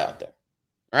a guard out there.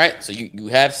 All right. So you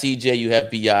have CJ, you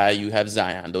have BI, you have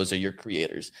Zion. Those are your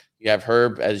creators. You have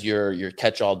Herb as your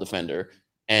catch-all defender,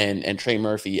 and Trey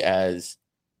Murphy as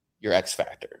your X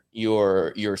factor.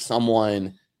 You're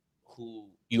someone who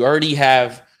you already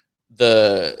have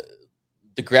the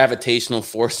gravitational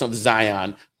force of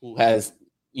Zion, who has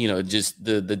just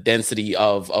the density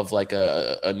of like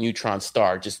a neutron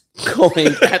star just going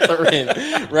at the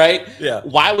rim, right? Yeah.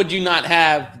 Why would you not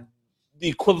have the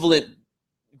equivalent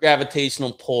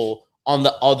gravitational pull on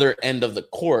the other end of the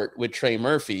court with Trey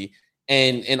Murphy?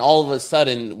 And all of a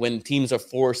sudden, when teams are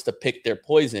forced to pick their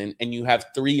poison, and you have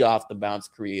 3 off the bounce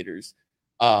creators,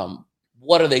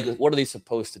 what are they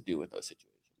supposed to do with those situations?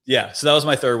 Yeah, so that was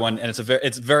my third one, and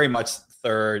it's very much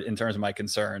third in terms of my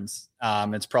concerns.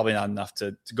 It's probably not enough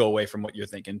to go away from what you're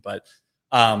thinking, but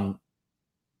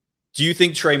do you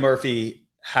think Trey Murphy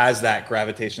has that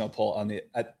gravitational pull on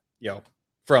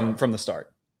from the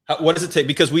start? What does it take?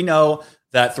 Because we know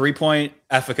that 3-point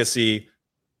efficacy,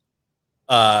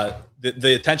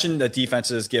 the attention that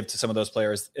defenses give to some of those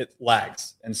players, it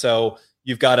lags, and so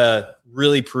you've got to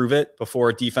really prove it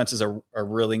before defenses are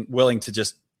really willing to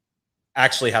just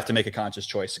actually have to make a conscious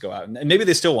choice to go out. And maybe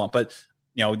they still won't, but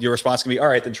your response can be, all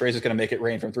right, then Trey's just going to make it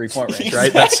rain from 3-point range,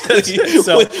 right? Exactly.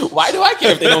 So why do I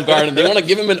care if they don't guard him? They want to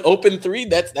give him an open 3.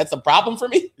 That's a problem for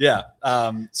me. Yeah.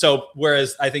 So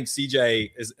whereas I think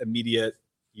CJ is immediate,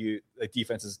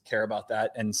 defenses care about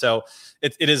that. And so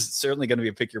it is certainly going to be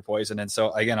a pick your poison. And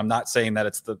so again, I'm not saying that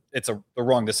it's the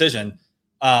wrong decision.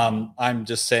 I'm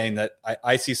just saying that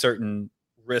I see certain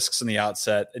risks in the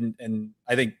outset, and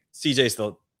I think CJ's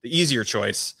the easier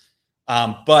choice.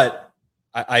 But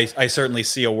I certainly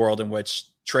see a world in which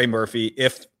Trey Murphy,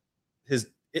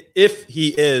 if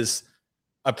he is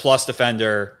a plus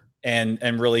defender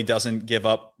and really doesn't give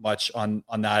up much on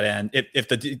that end, if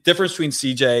the difference between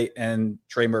CJ and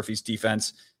Trey Murphy's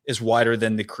defense is wider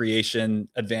than the creation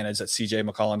advantage that CJ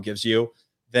McCollum gives you,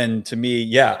 then to me,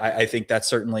 yeah, I think that's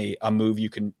certainly a move you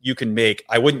can make.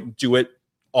 I wouldn't do it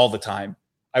all the time.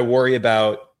 I worry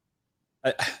about.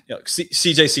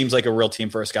 CJ seems like a real team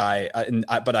first guy,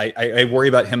 but I worry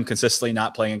about him consistently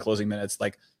not playing in closing minutes.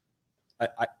 Like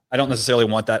I don't necessarily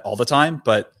want that all the time,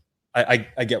 but I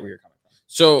get where you're coming from.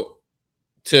 So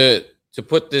to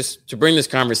bring this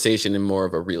conversation in more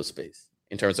of a real space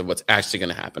in terms of what's actually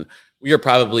going to happen, we are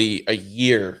probably a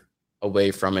year away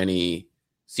from any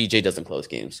CJ doesn't close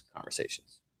games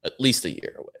conversations, at least a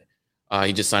year away.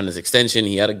 He just signed his extension.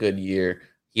 He had a good year.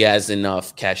 He has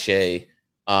enough cachet.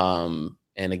 And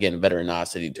again,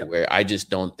 veteranosity to where I just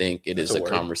don't think it is a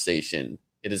conversation.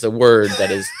 It is a word that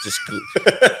is just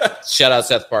shout out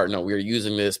Seth Partnow. We are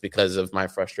using this because of my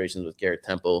frustrations with Garrett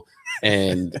Temple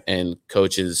and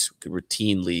coaches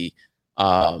routinely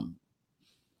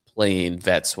playing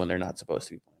vets when they're not supposed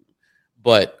to be playing.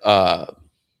 But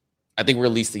I think we're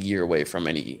at least a year away from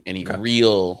any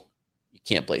real you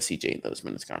can't play CJ in those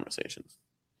minutes conversations.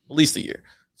 At least a year.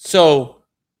 So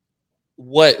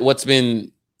what's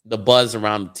been the buzz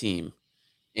around the team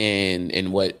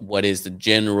and what is the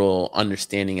general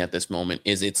understanding at this moment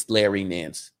is it's Larry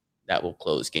Nance that will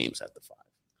close games at the 5.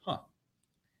 Huh.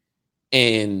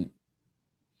 And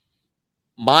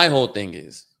my whole thing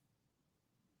is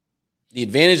the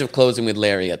advantage of closing with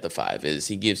Larry at the 5 is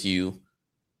he gives you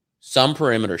some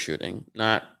perimeter shooting,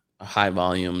 not a high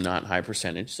volume, not high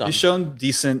percentage. He's shown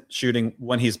decent shooting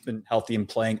when he's been healthy and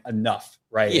playing enough,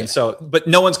 right? Yeah. And so, but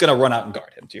no one's going to run out and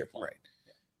guard him, to your point.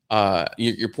 Right.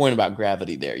 Your point about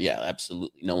gravity there, yeah,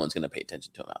 absolutely. No one's going to pay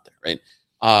attention to him out there,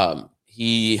 right?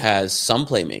 He has some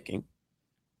playmaking.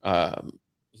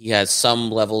 he has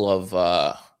some level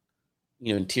of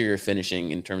interior finishing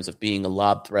in terms of being a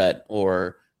lob threat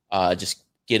or just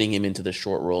getting him into the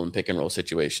short roll and pick and roll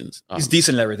situations. He's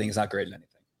decent at everything. He's not great at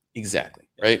anything. Exactly.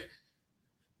 Right.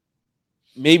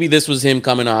 Maybe this was him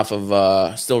coming off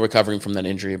of still recovering from that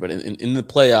injury, but in the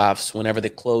playoffs, whenever they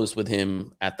closed with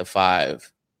him at the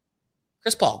 5,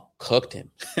 Chris Paul cooked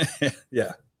him.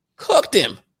 Yeah. Cooked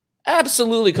him.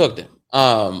 Absolutely cooked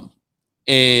him.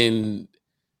 And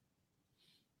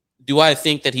do I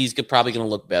think that he's probably going to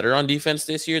look better on defense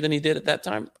this year than he did at that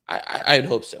time? I'd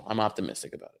hope so. I'm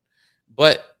optimistic about it.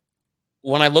 But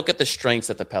when I look at the strengths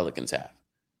that the Pelicans have,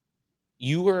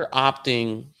 you are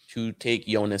opting to take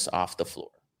Jonas off the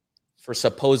floor for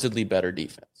supposedly better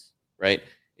defense, right?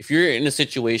 If you're in a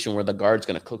situation where the guard's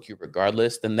going to cook you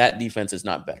regardless, then that defense is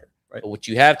not better. Right. But what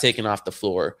you have taken off the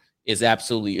floor is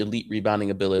absolutely elite rebounding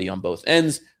ability on both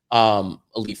ends,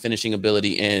 elite finishing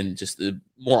ability, and just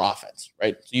more offense,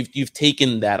 right? So you've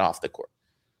taken that off the court.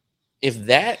 If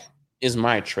that is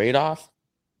my trade-off,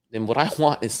 then what I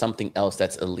want is something else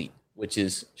that's elite, which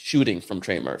is shooting from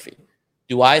Trey Murphy.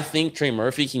 Do I think Trey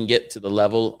Murphy can get to the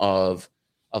level of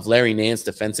Larry Nance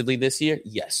defensively this year?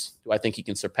 Yes. Do I think he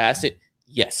can surpass it?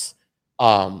 Yes.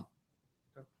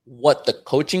 What the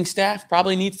coaching staff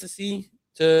probably needs to see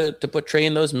to put Trey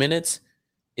in those minutes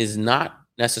is not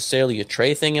necessarily a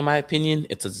Trey thing, in my opinion.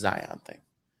 It's a Zion thing.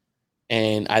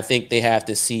 And I think they have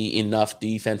to see enough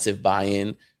defensive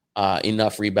buy-in,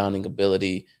 enough rebounding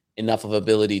ability, enough of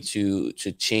ability to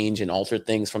change and alter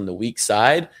things from the weak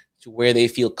side to where they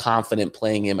feel confident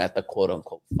playing him at the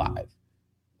quote-unquote 5.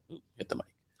 Hit the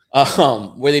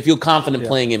mic. Where they feel confident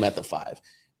playing him at the 5.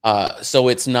 So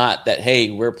it's not that,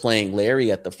 hey, we're playing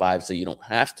Larry at the 5 so you don't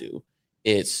have to.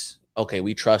 It's, okay,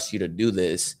 we trust you to do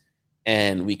this,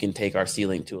 and we can take our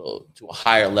ceiling to a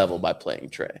higher level by playing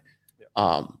Trey.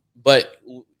 Yeah. But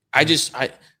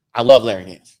I love Larry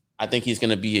Nance. I think he's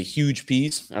going to be a huge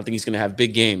piece. I think he's going to have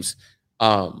big games.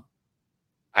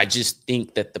 I just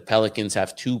think that the Pelicans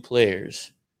have 2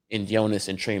 players in Jonas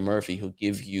and Trey Murphy who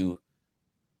give you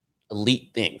elite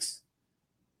things,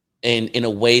 and in a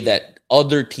way that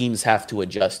other teams have to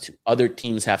adjust to. Other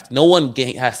teams have to. No one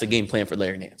has to game plan for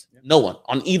Larry Nance. No one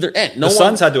on either end. The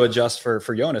Suns had to adjust for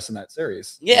Jonas in that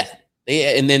series. Yeah,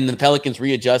 and then the Pelicans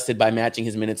readjusted by matching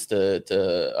his minutes to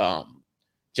JaVale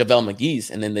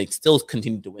McGee's, and then they still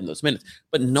continued to win those minutes.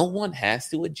 But no one has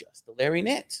to adjust to Larry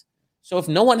Nance. So if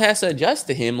no one has to adjust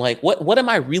to him, like what am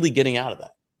I really getting out of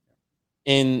that?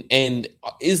 And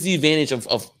is the advantage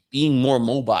of being more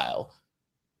mobile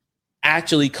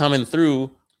actually coming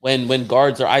through when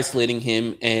guards are isolating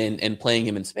him and playing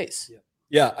him in space?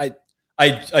 Yeah,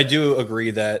 I do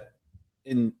agree that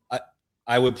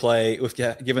I would play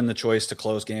given the choice to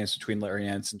close games between Larry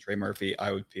Nance and Trey Murphy.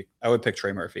 I would pick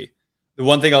Trey Murphy. The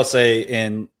one thing I'll say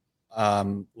in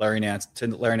Larry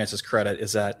Nance's credit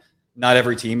is that not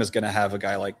every team is going to have a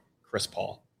guy like Chris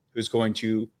Paul who's going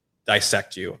to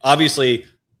dissect you. Obviously,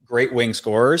 great wing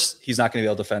scorers. He's not going to be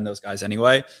able to defend those guys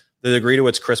anyway. The degree to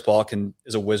which Chris Paul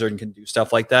is a wizard and can do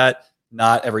stuff like that,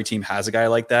 not every team has a guy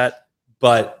like that.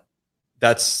 But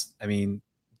it's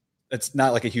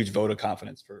not like a huge vote of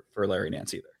confidence for Larry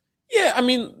Nance either. Yeah, I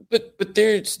mean, but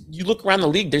you look around the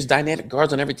league, there's dynamic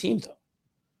guards on every team though.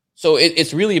 So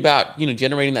it's really about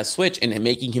generating that switch and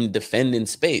making him defend in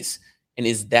space. And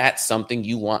is that something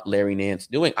you want Larry Nance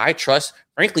doing? I trust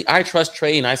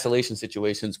Trey in isolation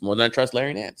situations more than I trust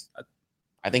Larry Nance.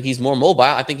 I think he's more mobile.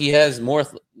 I think he has more,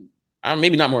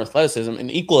 maybe not more athleticism, an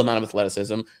equal amount of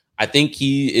athleticism. I think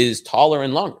he is taller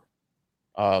and longer.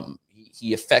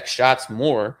 He affects shots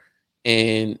more,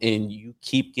 and you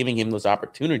keep giving him those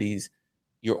opportunities,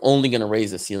 you're only going to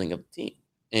raise the ceiling of the team.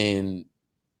 And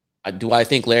do I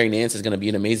think Larry Nance is going to be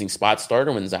an amazing spot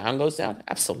starter when Zion goes down?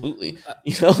 Absolutely.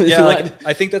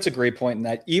 I think that's a great point in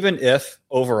that even if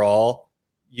overall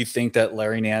you think that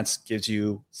Larry Nance gives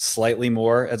you slightly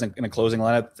more in a closing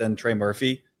lineup than Trey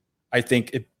Murphy, I think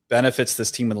it benefits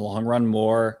this team in the long run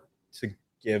more to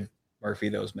give Murphy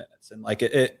those minutes. And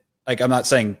I'm not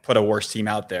saying put a worse team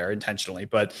out there intentionally,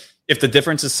 but if the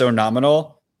difference is so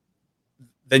nominal,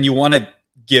 then you want to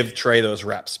give Trey those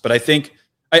reps. But I think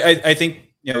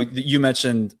you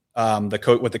mentioned what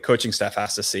the coaching staff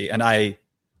has to see, and I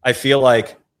feel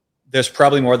like there's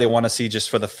probably more they want to see just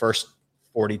for the first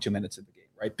 42 minutes of the game,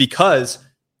 right? Because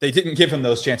they didn't give him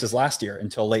those chances last year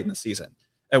until late in the season,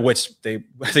 at which I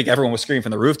think everyone was screaming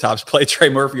from the rooftops, play Trey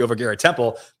Murphy over Garrett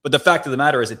Temple. But the fact of the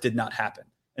matter is it did not happen.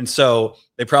 And so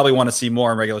they probably want to see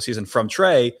more in regular season from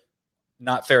Trey.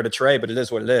 Not fair to Trey, but it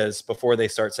is what it is, before they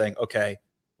start saying, okay,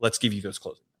 let's give you those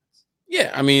closing minutes. Yeah,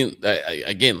 I mean,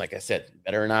 again, like I said,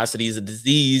 veteranocity is a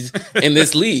disease in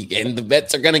this league, and the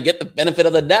vets are going to get the benefit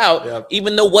of the doubt,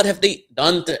 even though what have they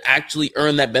done to actually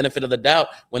earn that benefit of the doubt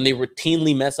when they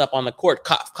routinely mess up on the court?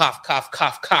 Cough, cough, cough,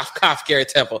 cough, cough, cough, Garrett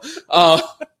Temple.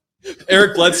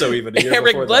 Eric Bledsoe, even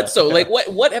Eric Bledsoe. Like,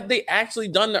 what have they actually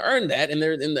done to earn that? And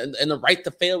they're in the right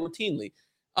to fail routinely.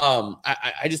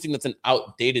 I just think that's an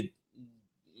outdated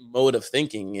mode of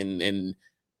thinking, and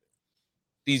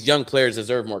these young players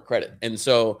deserve more credit. And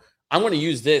so I'm going to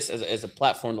use this as a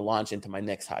platform to launch into my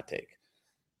next hot take.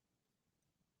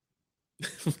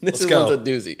 This is a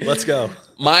doozy. Let's go.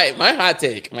 My hot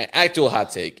take, my actual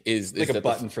hot take is like a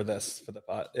button for the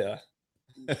pot. Yeah.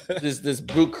 this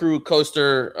Brew Crew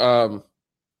coaster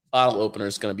bottle opener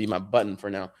is going to be my button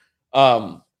for now.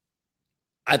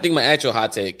 I think my actual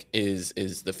hot take is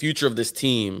the future of this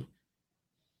team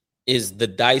is the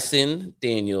Dyson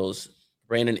Daniels,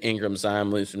 Brandon Ingram, Zion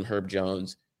Williamson, Herb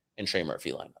Jones, and Trey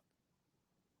Murphy lineup.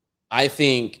 I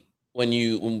think when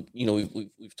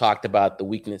we've talked about the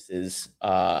weaknesses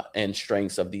and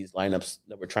strengths of these lineups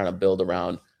that we're trying to build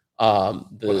around.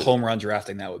 What home run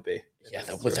drafting that would be? Yeah,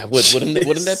 wouldn't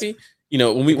that be?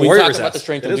 When we talk about the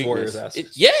strength and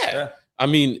weakness, yeah. I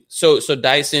mean, so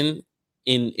Dyson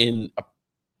in a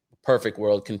perfect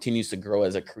world continues to grow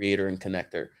as a creator and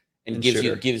connector. And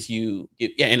gives you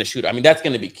and a shooter. I mean, that's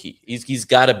going to be key. He's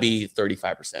got to be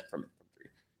 35% from three.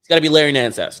 He's got to be Larry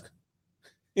Nance-esque.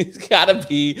 He's got to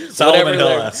be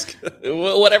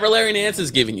whatever Larry Nance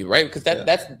is giving you, right? Because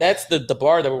that's the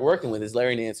bar that we're working with is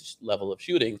Larry Nance's level of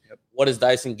shooting. Yep. What does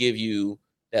Dyson give you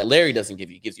that Larry doesn't give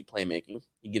you? He gives you playmaking.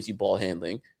 He gives you ball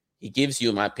handling. He gives you,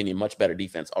 in my opinion, much better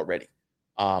defense already.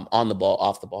 On the ball,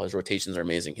 off the ball, his rotations are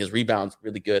amazing. His rebounds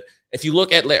really good. If you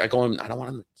look at Larry, I don't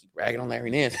want to keep ragging on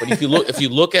Larry Nance, but if you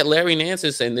look at Larry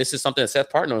Nance's, and this is something that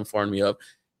Seth Partnow informed me of,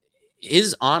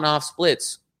 his on-off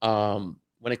splits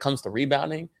when it comes to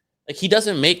rebounding, like he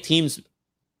doesn't make teams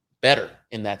better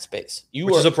in that space.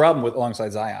 Which is a problem with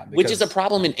alongside Zion. Which is a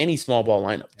problem in any small ball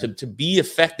lineup. Yeah. To be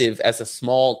effective as a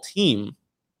small team,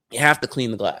 you have to clean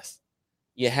the glass.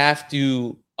 You have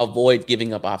to avoid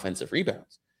giving up offensive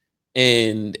rebounds.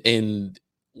 And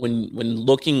when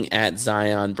looking at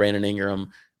Zion, Brandon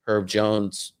Ingram, Herb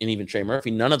Jones, and even Trey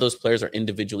Murphy, none of those players are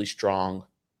individually strong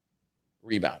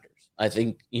rebounders. I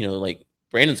think, like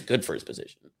Brandon's good for his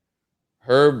position.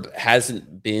 Herb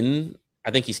hasn't been,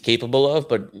 I think he's capable of,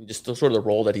 but just the sort of the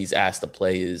role that he's asked to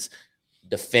play is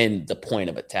defend the point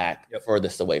of attack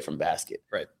furthest away from basket.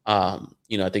 Right.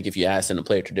 I think if you ask him to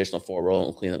play a traditional four role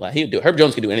and clean the glass, he would do it. Herb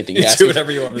Jones can do anything. He do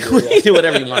whatever you want to do. He do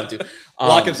whatever you want to.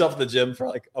 Lock himself in the gym for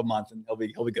like a month and he'll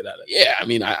be good at it. Yeah, I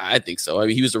mean, I think so. I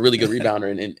mean, he was a really good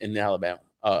rebounder in Alabama.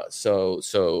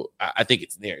 So I think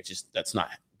it's there. It's just that's not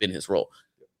been his role.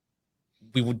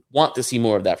 We would want to see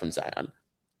more of that from Zion.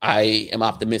 I am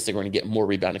optimistic we're going to get more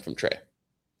rebounding from Trey.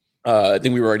 I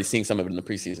think we were already seeing some of it in the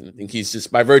preseason. I think he's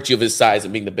just, by virtue of his size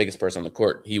and being the biggest person on the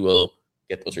court, he will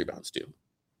get those rebounds too.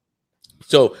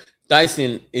 So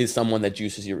Dyson is someone that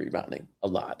juices your rebounding a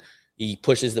lot. He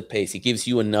pushes the pace. He gives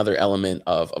you another element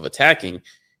of attacking.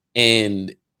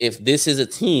 And if this is a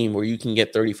team where you can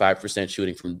get 35%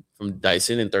 shooting from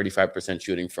Dyson and 35%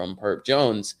 shooting from Herb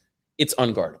Jones, it's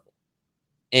unguardable.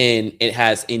 And it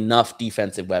has enough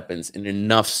defensive weapons and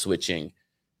enough switching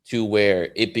to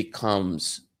where it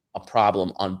becomes a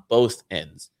problem on both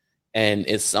ends. And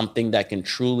it's something that can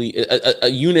truly, a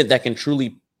unit that can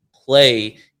truly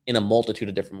play in a multitude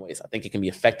of different ways. I think it can be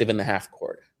effective in the half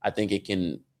court. I think it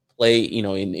can play, in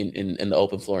the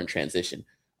open floor in transition.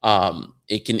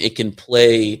 It can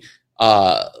play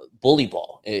bully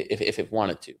ball if it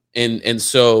wanted to. And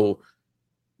so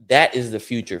that is the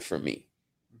future for me.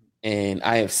 And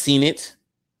I have seen it.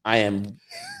 I am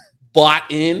bought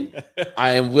in.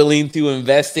 I am willing to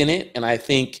invest in it. And I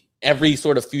think every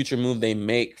sort of future move they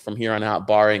make from here on out,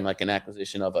 barring like an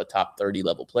acquisition of a top 30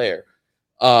 level player,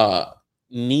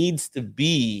 needs to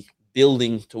be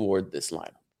building toward this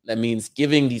lineup. That means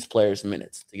giving these players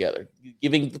minutes together,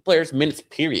 giving the players minutes,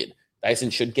 period.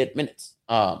 Dyson should get minutes.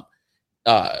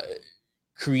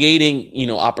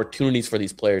 Creating, opportunities for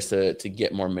these players to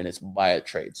get more minutes via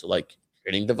trade. So like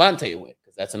trading Devontae away,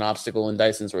 because that's an obstacle in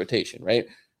Dyson's rotation, right?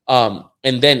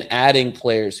 And then adding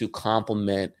players who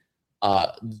complement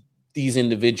these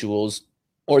individuals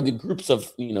or the groups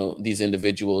of, these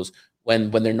individuals when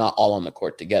they're not all on the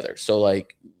court together. So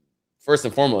like, first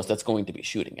and foremost, that's going to be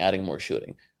shooting, adding more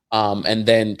shooting. And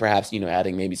then perhaps,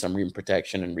 adding maybe some rim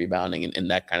protection and rebounding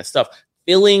and that kind of stuff.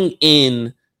 Filling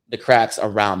in the cracks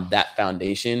around that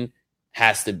foundation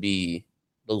has to be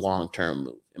the long-term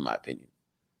move, in my opinion.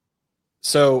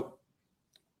 So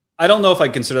I don't know if I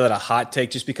consider that a hot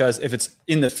take, just because if it's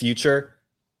in the future,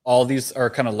 all these are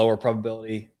kind of lower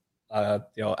probability,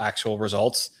 actual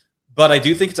results. But I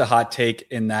do think it's a hot take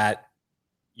in that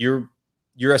you're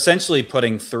essentially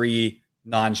putting 3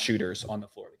 non-shooters on the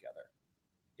floor together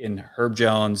in Herb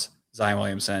Jones, Zion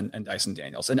Williamson, and Dyson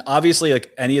Daniels. And obviously,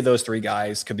 like, any of those 3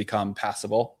 guys could become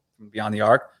passable from beyond the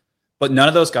arc, but none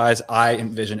of those guys I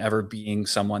envision ever being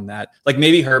someone that, like,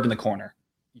 maybe Herb in the corner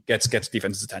gets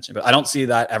defense's attention, but I don't see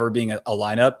that ever being a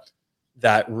lineup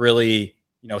that really,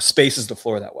 spaces the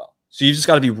floor that well. So you just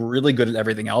got to be really good at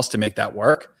everything else to make that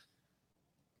work.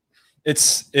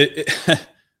 It's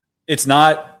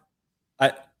not.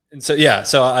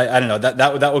 So I don't know,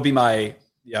 that would be my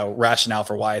rationale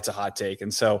for why it's a hot take.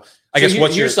 And so I guess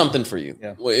here's something for you.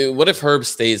 Yeah. What if Herb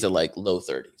stays at like low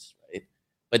 30s, right?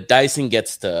 But Dyson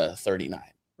gets to 39.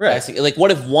 Right. Dyson, like,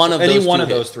 what if one of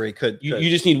those 3 could? You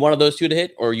just need one of those 2 to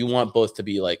hit, or you want both to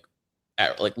be like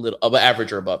little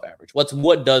average or above average?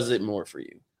 What does it more for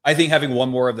you? I think having one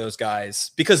more of those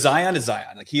guys, because Zion is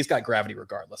Zion, like, he's got gravity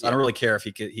regardless. Yeah. I don't really care if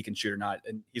he can shoot or not,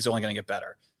 and he's only going to get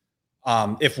better.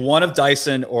 If one of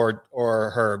Dyson or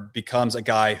Herb becomes a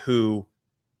guy who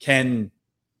can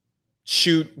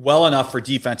shoot well enough for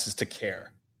defenses to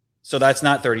care, so that's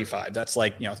not 35, that's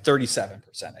like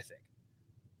 37%, I think,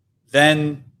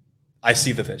 then I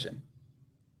see the vision.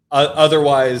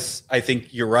 Otherwise, I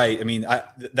think you're right. I mean,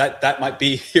 that might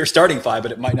be your starting 5,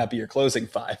 but it might not be your closing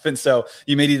 5. And so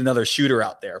you may need another shooter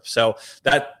out there. So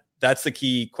that's the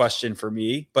key question for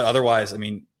me. But otherwise, I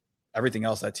mean, everything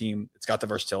else, that team, it's got the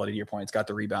versatility, to your point. It's got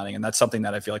the rebounding. And that's something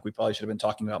that I feel like we probably should have been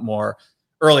talking about more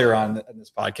earlier on in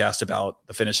this podcast, about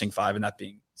the finishing 5 and that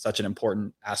being such an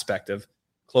important aspect of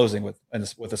closing with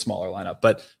a smaller lineup.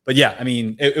 But yeah, I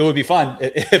mean, it would be fun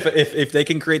if they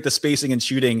can create the spacing and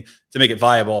shooting to make it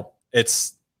viable.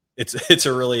 It's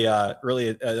a really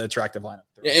attractive lineup.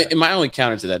 And my only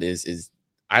counter to that is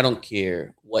I don't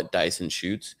care what Dyson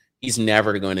shoots. He's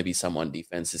never going to be someone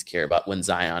defenses care about when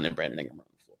Zion and Brandon Ingram are on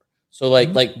the floor. So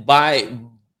like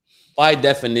by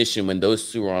definition, when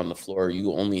those 2 are on the floor,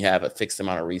 you only have a fixed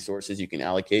amount of resources you can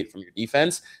allocate from your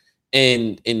defense.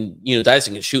 And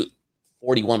Dyson can shoot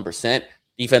 41%.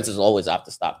 Defenses always opt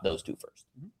to stop those 2 first.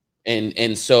 Mm-hmm.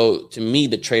 And so to me,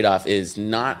 the trade-off is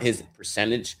not his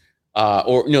percentage,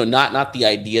 not the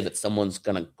idea that someone's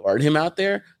going to guard him out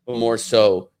there, but more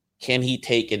so, can he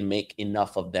take and make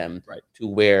enough of them to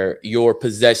where your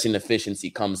possession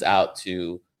efficiency comes out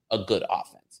to a good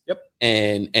offense? Yep.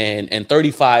 And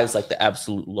 35 is like the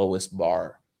absolute lowest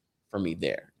bar for me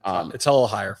there. It's a little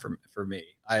higher for me.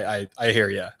 I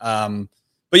hear you.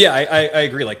 But yeah, I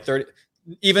agree. Like 30.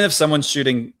 Even if someone's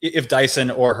shooting, if Dyson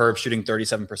or Herb shooting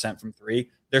 37% from 3,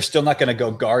 they're still not going to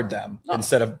go guard them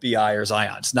instead of BI or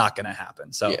Zion. It's not going to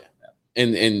happen. So,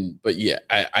 but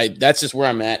I that's just where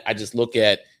I'm at. I just look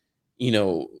at,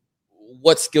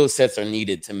 what skill sets are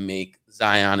needed to make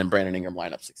Zion and Brandon Ingram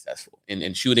lineup successful,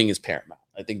 and shooting is paramount.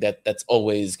 I think that's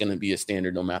always going to be a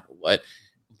standard no matter what,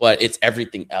 but it's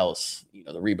everything else,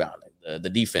 the rebounding,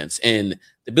 the defense, and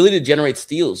the ability to generate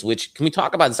steals, which, can we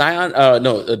talk about Zion?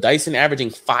 Dyson averaging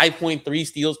 5.3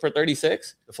 steals per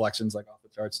 36. Deflections like off the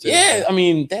charts too. Yeah, I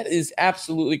mean, that is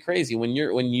absolutely crazy. When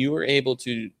you're able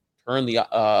to turn the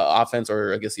offense,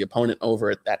 or I guess the opponent,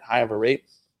 over at that high of a rate.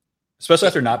 Especially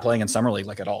after not playing in summer league,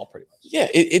 like, at all, pretty much. Yeah,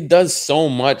 it does so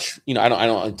much. I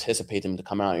don't anticipate them to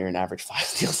come out here and average 5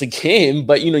 steals a game,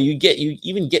 but you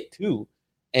even get 2.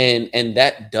 And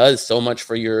that does so much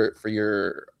for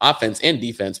your offense and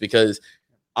defense, because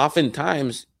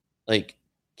oftentimes, like,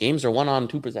 games are won on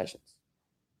 2 possessions.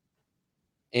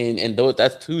 And though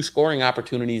that's 2 scoring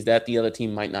opportunities that the other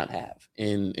team might not have.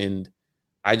 And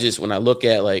I just, when I look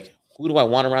at, like, who do I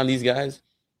want around these guys?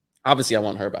 Obviously I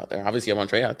want Herb out there. Obviously I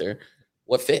want Trey out there.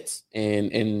 What fits?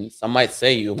 And some might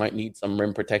say you might need some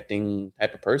rim protecting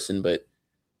type of person, but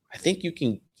I think you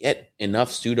can get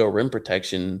enough pseudo rim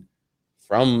protection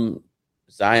from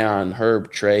Zion,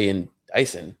 Herb, Trey, and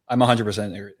Dyson. I'm 100%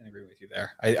 in agree with you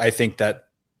there. I think that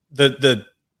the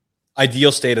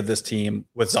ideal state of this team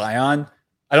with Zion,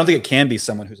 I don't think it can be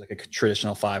someone who's like a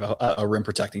traditional 5, a rim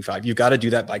protecting 5. You've got to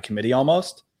do that by committee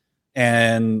almost.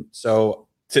 And so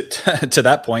to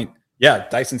that point, yeah,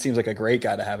 Dyson seems like a great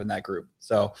guy to have in that group.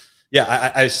 So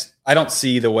yeah, I don't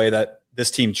see the way that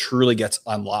this team truly gets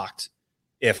unlocked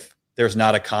if there's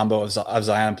not a combo of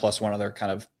Zion plus one other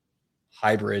kind of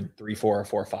hybrid 3-4 or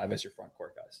 4-5 as your front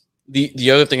court guys.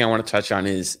 The other thing I want to touch on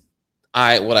is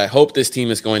what I hope this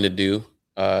team is going to do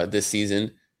this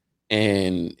season,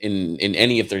 and in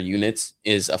any of their units,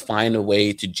 is find a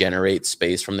way to generate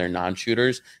space from their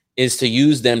non-shooters, is to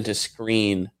use them to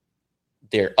screen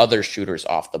their other shooters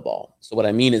off the ball. So what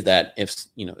I mean is that if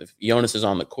Jonas is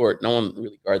on the court, no one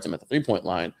really guards him at the 3-point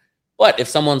line. But if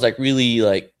someone's like really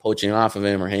like poaching off of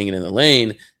him or hanging in the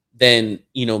lane, then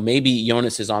maybe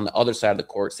Jonas is on the other side of the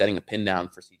court setting a pin down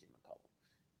for CJ McCollum.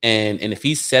 And if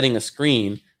he's setting a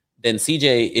screen, then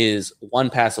CJ is one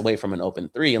pass away from an open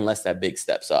three unless that big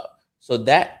steps up. So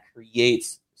that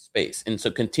creates space. And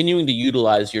so continuing to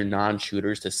utilize your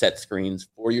non-shooters to set screens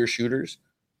for your shooters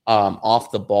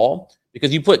off the ball,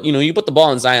 because you put the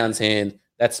ball in Zion's hand,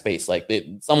 that's space. Like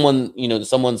someone's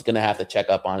going to have to check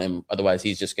up on him. Otherwise,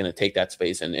 he's just going to take that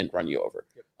space and run you over.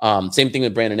 Same thing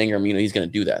with Brandon Ingram. He's going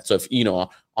to do that. So if,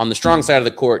 on the strong side of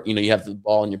the court, you have the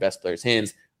ball in your best player's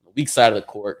hands. On the weak side of the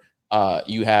court,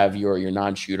 you have your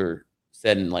non-shooter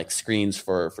setting like screens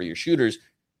for your shooters.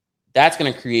 That's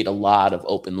going to create a lot of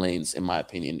open lanes, in my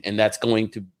opinion. And that's going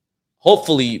to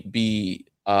hopefully be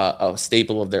a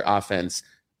staple of their offense,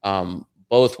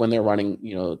 both when they're running,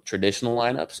 traditional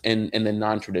lineups and then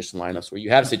non-traditional lineups where you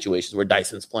have situations where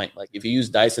Dyson's playing. Like if you use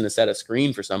Dyson to set a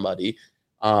screen for somebody,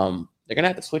 they're going to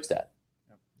have to switch that.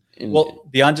 Well,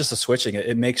 beyond just the switching,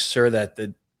 it makes sure that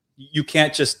you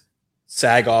can't just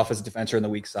sag off as a defender on the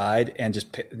weak side and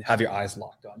just have your eyes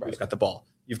locked on who's got the ball.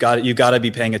 You've got to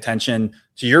be paying attention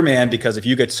to your man, because if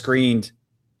you get screened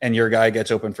and your guy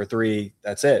gets open for three,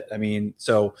 that's it. I mean,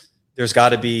 so there's got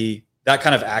to be that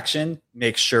kind of action.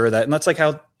 Make sure that, and that's like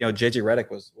how JJ Redick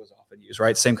was often used,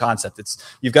 right? Same concept.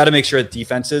 You've got to make sure that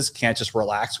defenses can't just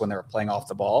relax when they're playing off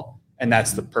the ball, and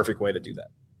that's the perfect way to do that.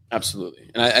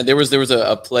 Absolutely. And there was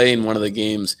a play in one of the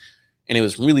games, and it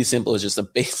was really simple. It was just a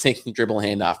basic dribble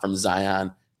handoff from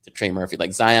Zion to Trey Murphy.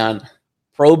 Like Zion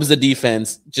probes the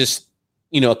defense, just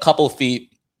a couple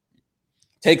feet,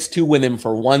 takes two with him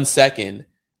for 1 second,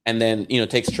 and then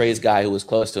takes Trey's guy who was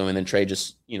close to him, and then Trey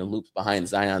just loops behind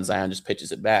Zion. Zion just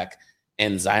pitches it back,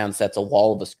 and Zion sets a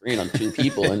wall of a screen on two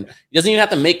people, and he doesn't even have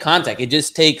to make contact. It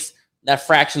just takes that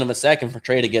fraction of a second for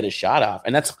Trey to get his shot off,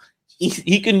 and that's.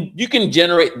 You can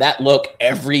generate that look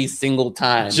every single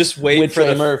time. Just wait for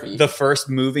the first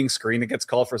moving screen that gets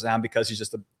called for Zion, because he's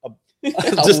just a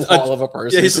wall of a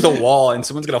person. Yeah, he's just a wall, and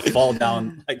someone's gonna fall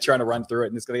down like trying to run through it,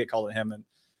 and it's gonna get called at him. And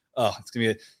it's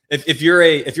gonna be if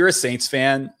you're a Saints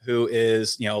fan who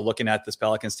is looking at this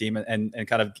Pelicans team and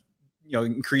kind of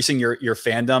increasing your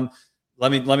fandom.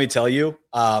 Let me tell you,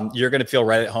 you're going to feel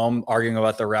right at home arguing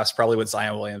about the refs, probably with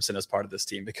Zion Williamson as part of this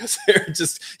team, because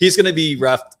he's going to be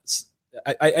reffed.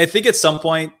 I think at some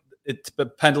point the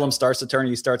pendulum starts to turn.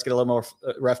 He starts to get a little more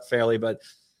reffed fairly, but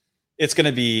it's going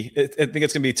to be. I think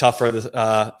it's going to be tough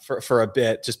for a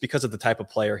bit, just because of the type of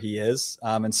player he is.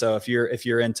 And so if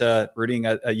you're into rooting,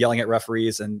 yelling at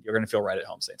referees, and you're going to feel right at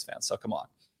home, Saints fans. So come on.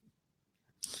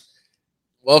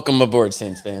 Welcome aboard,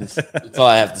 Saints fans. That's all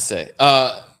I have to say.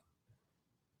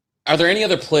 Are there any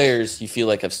other players you feel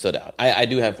like have stood out? I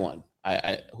do have one.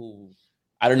 Who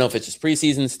I don't know if it's just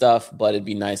preseason stuff, but it'd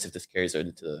be nice if this carries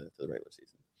into the regular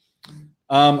season.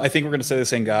 I think we're going to say the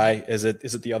same guy. Is it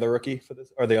the other rookie for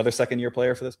this, or the other second-year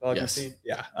player for this Pelicans team?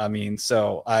 Yeah. I mean,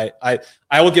 so I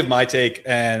will give my take,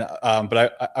 and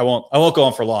but I won't go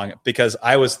on for long, because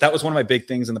that was one of my big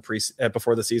things in the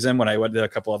before the season, when I went to a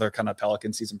couple other kind of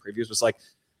Pelican season previews,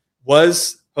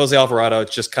 was Jose Alvarado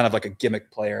just kind of like a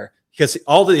gimmick player? Because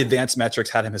all the advanced metrics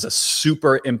had him as a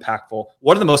super impactful,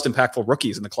 one of the most impactful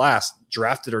rookies in the class,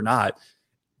 drafted or not.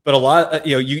 But a lot,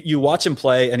 you watch him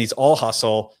play, and he's all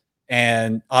hustle.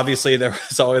 And obviously there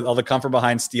was always all the come from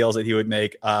behind steals that he would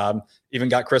make. Even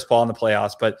got Chris Paul in the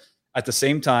playoffs. But at the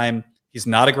same time, he's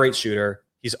not a great shooter.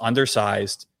 He's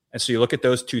undersized. And so you look at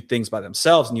those two things by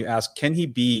themselves, and you ask, can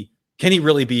he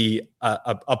really be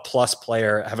a plus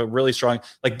player, have a really strong,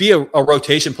 be a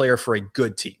rotation player for a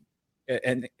good team?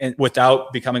 And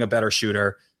without becoming a better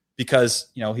shooter, because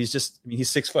he's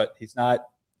 6 foot. He's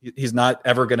not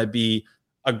ever going to be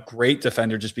a great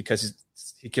defender, just because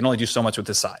he can only do so much with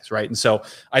his size, right? And so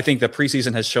I think the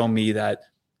preseason has shown me that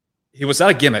he was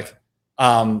not a gimmick,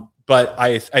 but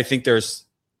I think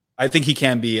he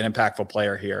can be an impactful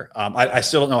player here. I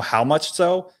still don't know how much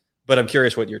so, but I'm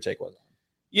curious what your take was.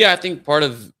 Yeah, I think part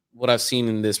of what I've seen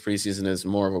in this preseason is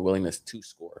more of a willingness to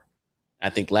score. I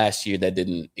think last year that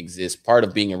didn't exist. Part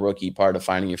of being a rookie, part of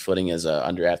finding your footing as an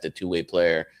undrafted two-way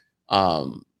player.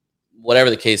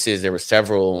 Whatever the case is, there were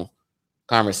several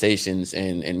conversations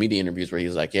and media interviews where he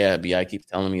was like, yeah, BI keeps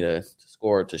telling me to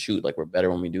score, to shoot. Like, we're better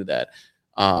when we do that.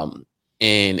 And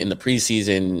in the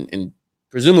preseason, and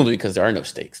presumably because there are no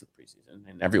stakes in the preseason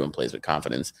and everyone plays with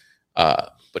confidence,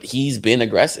 but he's been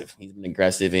aggressive. He's been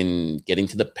aggressive in getting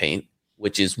to the paint,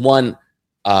 which is one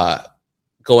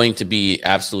going to be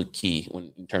absolute key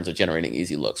in terms of generating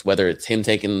easy looks, whether it's him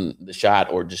taking the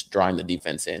shot or just drawing the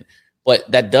defense in. but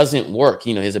that doesn't work.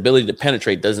 His ability to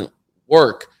penetrate doesn't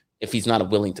work if he's not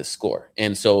willing to score.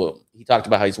 And so he talked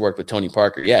about how he's worked with Tony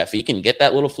Parker. Yeah, if he can get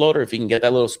that little floater, if he can get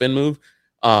that little spin move,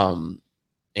 and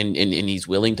he's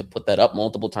willing to put that up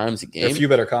multiple times a game. There are a few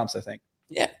better comps, I think.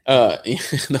 Yeah.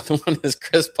 Another one is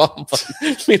Chris Paul, but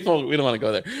we don't want to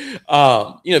go there.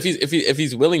 If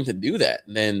he's willing to do that,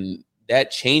 then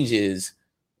that changes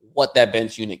what that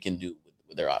bench unit can do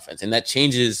with their offense. And that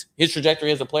changes his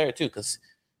trajectory as a player too, because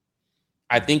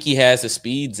I think he has the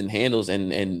speeds and handles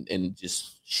and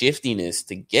just shiftiness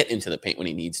to get into the paint when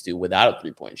he needs to without a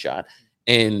 3-point shot.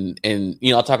 And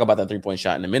I'll talk about that 3-point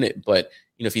shot in a minute, but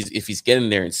if he's getting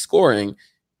there and scoring,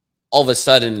 all of a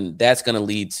sudden that's going to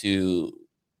lead to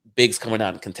bigs coming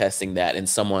out and contesting that, and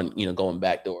someone going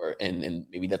backdoor, and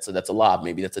maybe that's a lob,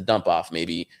 maybe that's a dump off,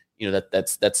 maybe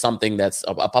that's something that's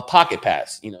a pocket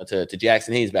pass to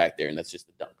Jackson Hayes back there, and that's just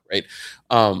a dunk, right?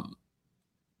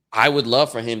 I would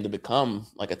love for him to become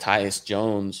like a Tyus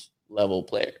Jones level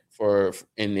player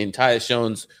in Tyus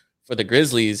Jones for the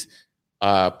Grizzlies.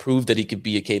 Proved that he could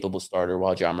be a capable starter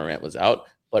while Ja Morant was out,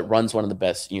 but runs one of the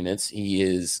best units. He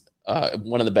is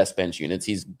one of the best bench units.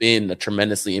 He's been a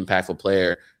tremendously impactful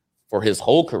player for his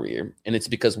whole career, and it's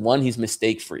because, one, he's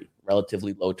mistake-free,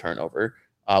 relatively low turnover,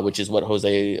 which is what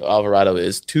Jose Alvarado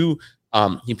is. Two,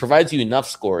 he provides you enough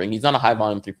scoring. He's not a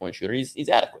high-volume three-point shooter. He's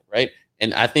adequate, right?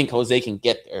 And I think Jose can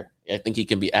get there. I think he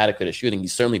can be adequate at shooting.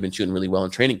 He's certainly been shooting really well in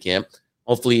training camp.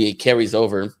 Hopefully it carries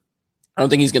over. I don't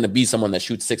think he's going to be someone that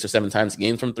shoots 6 or 7 times a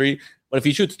game from three, but if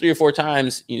he shoots 3 or 4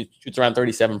 times, he shoots around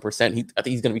 37%, I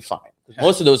think he's going to be fine.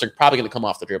 Most of those are probably going to come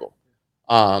off the dribble.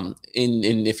 And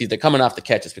if they're coming off the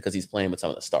catch, it's because he's playing with some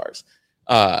of the stars.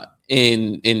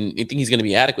 And I think he's going to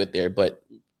be adequate there, but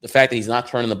the fact that he's not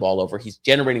turning the ball over, he's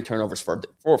generating turnovers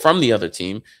from the other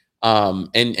team,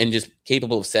 and just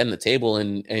capable of setting the table,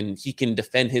 and he can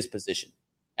defend his position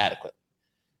adequately.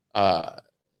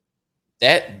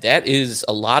 That is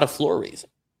a lot of floor raising.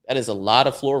 That is a lot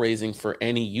of floor raising for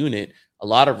any unit. A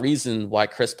lot of reason why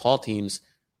Chris Paul teams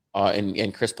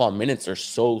and Chris Paul minutes are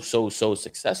so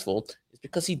successful is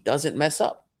because he doesn't mess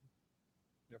up.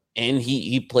 Yep. And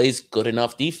he plays good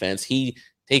enough defense. He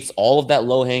takes all of that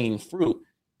low-hanging fruit.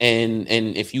 And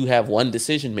if you have one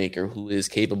decision maker who is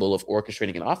capable of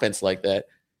orchestrating an offense like that,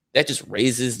 that just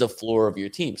raises the floor of your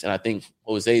teams. And I think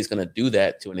Jose is going to do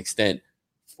that to an extent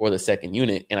for the second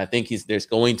unit. And I think there's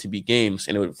going to be games,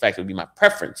 and in fact, it would be my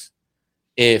preference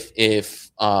if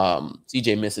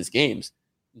CJ misses games,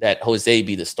 that Jose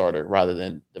be the starter rather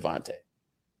than Devontae.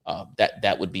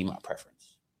 That would be my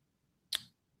preference.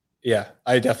 Yeah,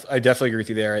 I definitely agree with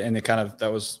you there. And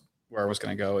that was where I was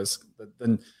going to go, is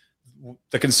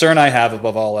the concern I have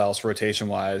above all else rotation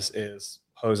wise is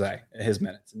Jose, his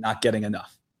minutes, not getting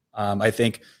enough. I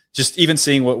think just even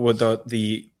seeing what would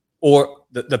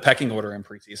the pecking order in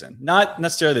preseason, not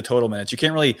necessarily the total minutes. I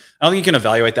don't think you can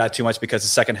evaluate that too much, because the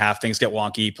second half things get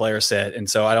wonky, players sit. And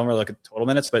so I don't really look at total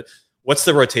minutes, but what's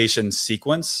the rotation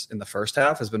sequence in the first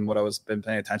half has been what I was been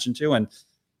paying attention to. And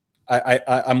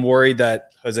I'm worried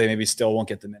that Jose maybe still won't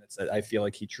get the minutes that I feel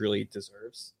like he truly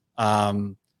deserves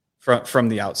from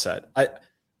the outset.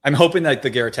 I'm hoping that the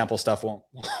Garrett Temple stuff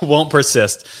won't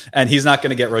persist, and he's not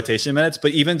going to get rotation minutes.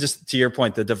 But even just to your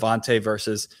point, the Devontae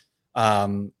versus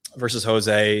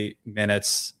Jose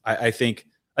minutes, I think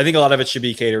a lot of it should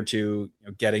be catered to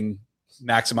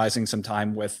maximizing some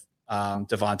time with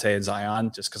Devontae and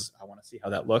Zion, just because I want to see how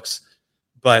that looks.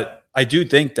 But I do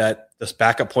think that this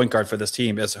backup point guard for this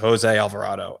team is Jose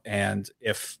Alvarado, and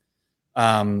if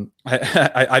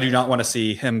I do not want to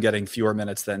see him getting fewer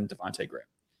minutes than Devontae Graham.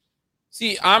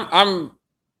 See, I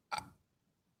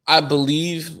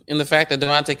believe in the fact that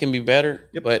Devontae can be better,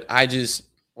 but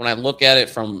when I look at it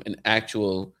from an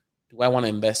actual, do I want to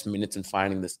invest minutes in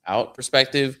finding this out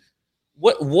perspective,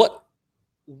 what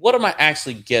am I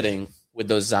actually getting with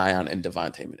those Zion and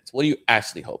Devontae minutes? What are you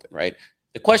actually hoping, right?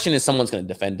 The question is, someone's going to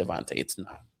defend Devontae. It's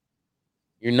not.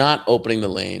 You're not opening the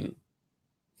lane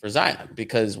for Zion,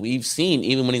 because we've seen,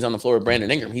 even when he's on the floor with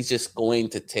Brandon Ingram, he's just going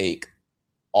to take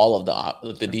all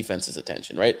of the defense's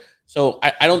attention, right? So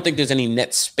I don't think there's any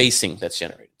net spacing that's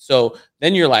generated. So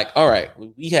then you're like, all right,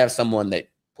 we have someone that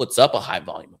puts up a high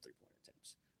volume of three-point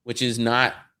attempts, which is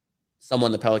not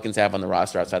someone the Pelicans have on the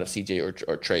roster outside of CJ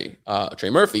or Trey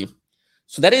Murphy.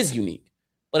 So that is unique.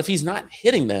 But if he's not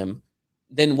hitting them,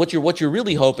 then what you're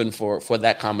really hoping for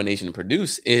that combination to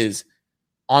produce is,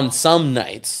 on some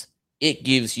nights, it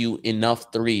gives you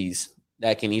enough threes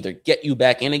that can either get you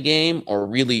back in a game or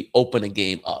really open a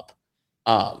game up.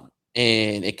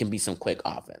 And it can be some quick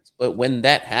offense. But when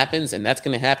that happens, and that's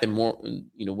going to happen more,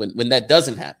 when that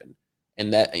doesn't happen,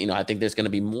 and that, I think there's going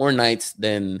to be more nights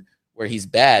than where he's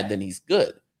bad, then he's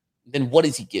good. Then what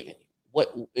is he giving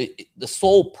you? The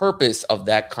sole purpose of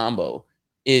that combo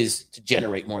is to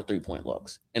generate more 3-point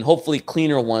looks and hopefully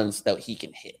cleaner ones that he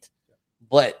can hit.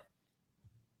 But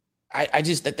I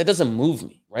just that doesn't move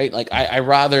me, right? Like I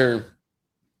rather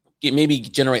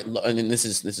generate. And this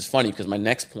is funny because my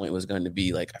next point was going to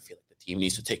be like I feel like the team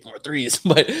needs to take more threes,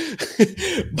 but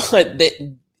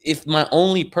if my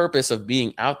only purpose of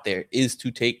being out there is to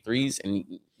take threes and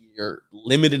you're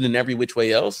limited in every which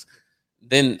way else,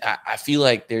 then I feel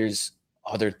like there's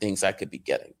other things I could be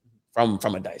getting from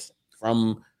a Dyson,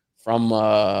 from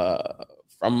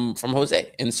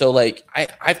Jose. And so like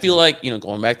I feel like,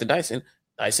 going back to Dyson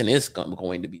is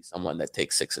going to be someone that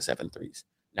takes 6 or 7 threes.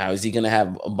 Now, is he going to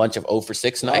have a bunch of 0 for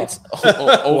 6 nights?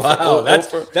 Wow,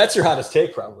 that's your hottest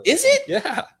take, probably. Is it?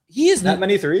 Yeah, he is that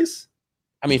many threes.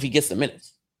 I mean, if he gets the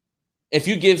minutes, if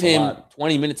you give him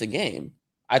 20 minutes a game,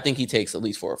 I think he takes at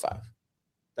least 4 or 5.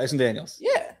 Dyson Daniels.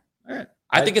 Yeah, all right.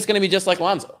 I think it's going to be just like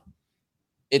Lonzo.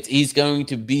 He's going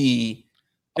to be.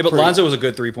 Yeah, but Lonzo was a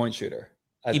good 3-point shooter.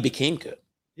 He became good.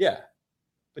 Yeah,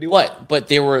 but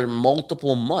there were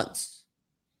multiple months.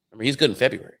 Remember, he's good in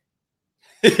February.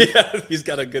 Yeah, he's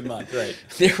got a good month, right?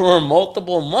 There were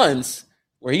multiple months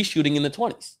where he's shooting in the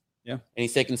 20s. Yeah, and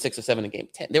he's taking 6 or 7 a game.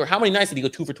 10. How many nights did he go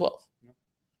 2 for 12?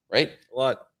 Right, a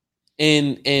lot.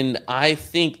 And I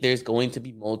think there's going to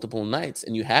be multiple nights,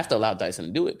 and you have to allow Dyson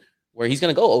to do it, where he's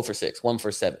going to go 0 for 6, 1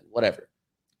 for 7, whatever.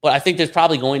 But I think there's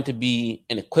probably going to be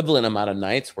an equivalent amount of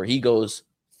nights where he goes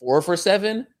 4 for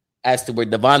 7, as to where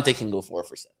Devontae can go 4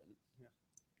 for 7.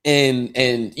 And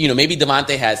maybe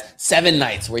Devontae has 7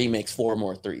 nights where he makes 4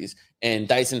 more threes, and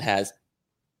Dyson has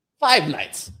 5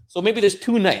 nights. So maybe there's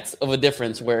 2 nights of a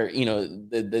difference where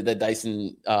the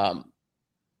Dyson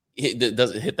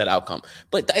doesn't hit that outcome.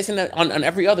 But Dyson on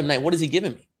every other night, what is he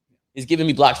giving me? He's giving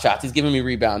me block shots. He's giving me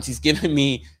rebounds. He's giving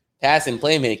me passing,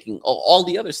 playmaking, all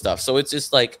the other stuff. So it's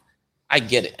just like I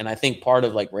get it, and I think part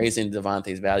of like raising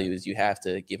Devontae's value is you have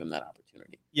to give him that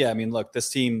opportunity. Yeah, I mean, look, this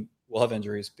team will have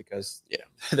injuries because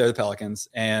they're the Pelicans,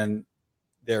 and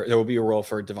there will be a role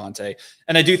for Devontae.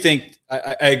 And I do think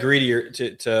I agree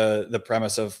to the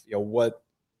premise of what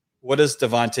does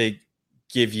Devontae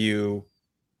give you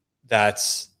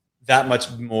that's that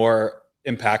much more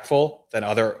impactful than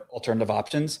other alternative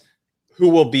options, who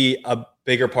will be a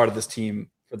bigger part of this team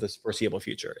for this foreseeable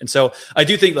future. And so I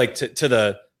do think like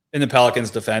in the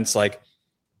Pelicans defense, like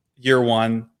year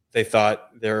one, they thought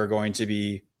they were going to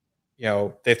be,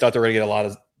 they thought they were going to get a lot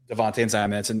of Devontae and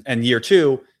Zion minutes. And year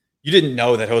two, you didn't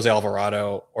know that Jose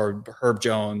Alvarado or Herb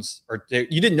Jones,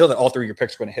 you didn't know that all 3 of your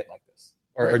picks were going to hit like this,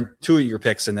 or 2 of your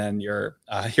picks, and then your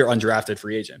undrafted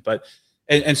free agent. But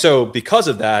and so because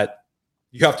of that,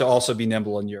 you have to also be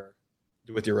nimble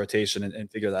with your rotation and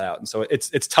figure that out. And so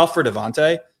it's tough for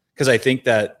Devontae because I think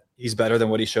that he's better than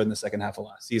what he showed in the second half of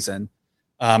last season.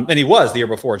 And he was the year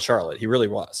before in Charlotte. He really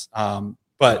was.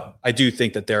 But I do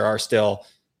think that there are still,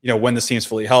 when this team's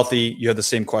fully healthy, you have the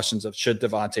same questions of should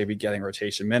Devontae be getting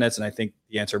rotation minutes? And I think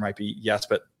the answer might be yes,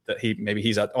 but that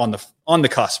he's on the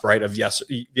cusp, right? Of yes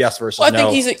versus no.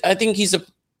 I think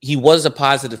he was a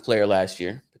positive player last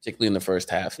year, particularly in the first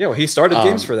half. Yeah, well, he started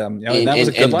games for them. And that was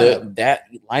a good lineup. That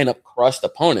lineup crushed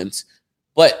opponents.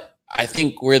 But I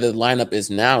think where the lineup is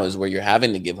now is where you're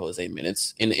having to give Jose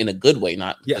minutes in a good way,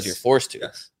 not because you're forced to.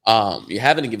 Yes. You're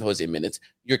having to give Jose minutes.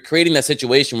 You're creating that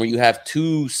situation where you have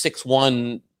 2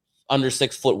 6'1", under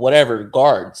 6 foot, whatever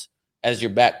guards as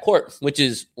your backcourt, which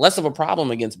is less of a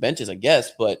problem against benches, I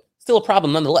guess, but still a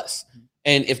problem nonetheless. Mm-hmm.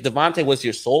 And if Devontae was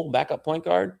your sole backup point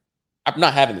guard, I'm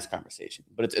not having this conversation.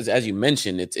 But it's as you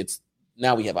mentioned, it's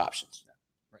now we have options.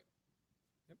 Right.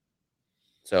 Yep.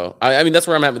 So I mean that's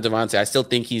where I'm at with Devontae. I still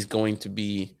think he's going to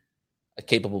be a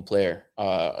capable player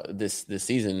this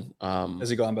season. Has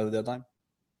he gone by the deadline?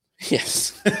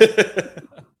 Yes.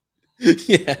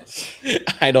 Yes.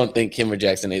 I don't think him or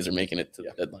Jackson Hayes are making it to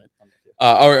the deadline.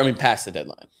 Past the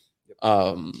deadline.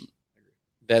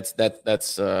 That's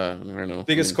I don't know.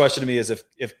 Biggest question to me is if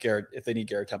they need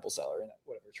Garrett Temple's salary,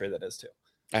 whatever trade that is too.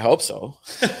 I hope so.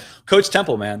 Coach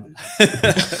Temple, man.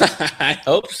 I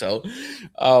hope so.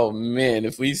 Oh man,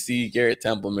 if we see Garrett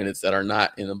Temple minutes that are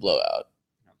not in a blowout.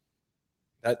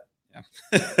 I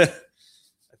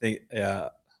think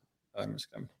I'm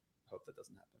just gonna hope that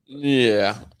doesn't happen.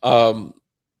 Yeah.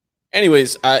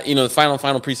 Anyways, the final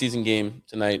preseason game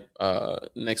tonight.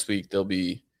 Next week they'll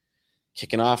be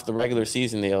kicking off the regular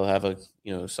season. They'll have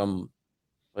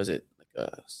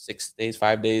 6 days,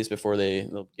 5 days before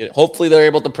they'll get it. Hopefully they're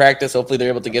able to practice. Hopefully they're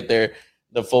able to get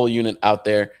the full unit out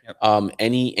there. Yep.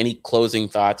 Any closing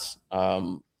thoughts?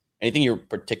 Anything you're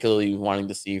particularly wanting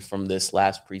to see from this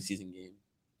last preseason game?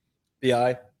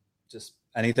 BI, just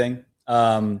anything.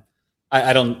 I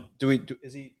don't.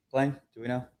 Is he playing? Do we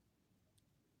know?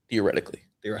 Theoretically.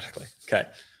 Okay.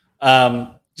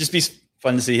 Just be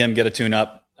fun to see him get a tune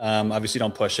up. Obviously,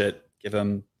 don't push it.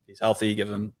 He's healthy. Give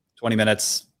him 20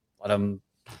 minutes. Let him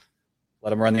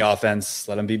run the offense.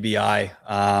 Let him be BI.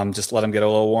 Just let him get a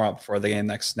little warm up before the game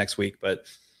next week. But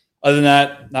other than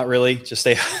that, not really. Just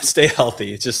stay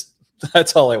healthy. It's just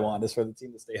that's all I want is for the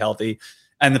team to stay healthy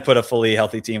and to put a fully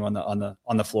healthy team on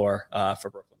the floor for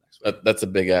Brooklyn next week. That's a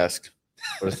big ask.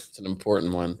 But it's an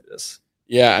important one. It is.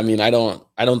 Yeah, I mean, I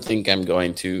don't think I'm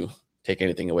going to take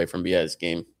anything away from Bia's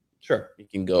game. Sure, he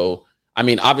can go. I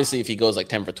mean, obviously, if he goes like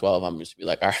 10 for 12, I'm just be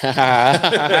like, all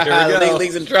right,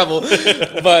 league's in trouble.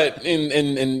 But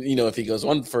if he goes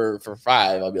 1 for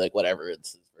 5, I'll be like, whatever.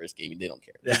 It's his first game. They don't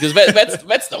care because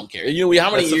vets don't care.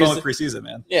 How many years? Preseason,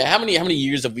 man. Yeah, how many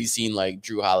years have we seen like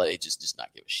Drew Holiday just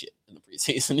not give a shit in the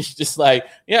preseason? He's just like,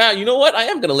 yeah, you know what? I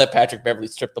am gonna let Patrick Beverly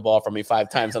strip the ball from me 5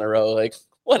 times in a row. Like,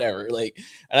 whatever. Like,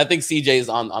 and I think CJ is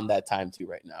on that time too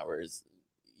right now, whereas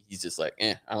he's just like,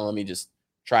 I don't let me just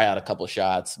try out a couple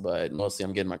shots, but mostly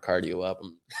I'm getting my cardio up.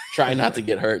 I'm trying not to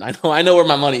get hurt. And I know where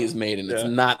my money is made, and it's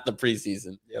not the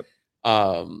preseason. Yep.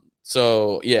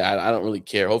 So yeah, I don't really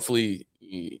care. Hopefully,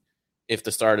 if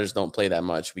the starters don't play that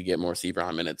much, we get more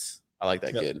Sebron minutes. I like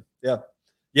that kid.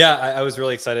 Yeah. I was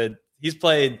really excited. He's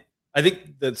played. I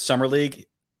think the summer league,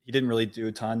 he didn't really do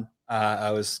a ton.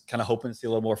 I was kind of hoping to see a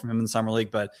little more from him in the summer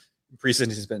league, but in preseason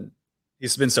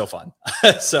he's been so fun.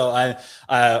 So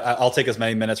I'll take as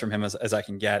many minutes from him as I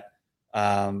can get.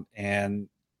 And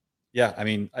yeah, I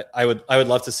mean, I would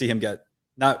love to see him he's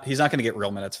not going to get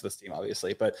real minutes for this team,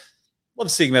 obviously, but love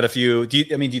to see him at a few. Do you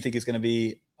think he's going to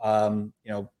be,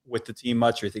 with the team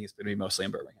much, or you think it's going to be mostly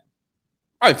in Birmingham?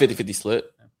 Probably 50-50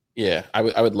 split. Yeah. I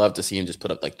would love to see him just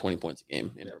put up like 20 points a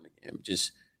game in Birmingham.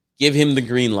 Just give him the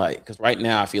green light. Because right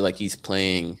now I feel like he's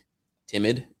playing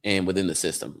timid and within the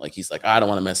system. Like he's like, I don't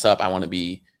want to mess up. I want to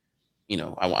be,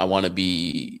 I want to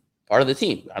be part of the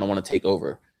team. I don't want to take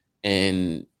over.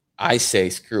 And I say,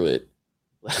 screw it.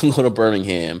 Let him go to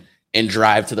Birmingham and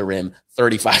drive to the rim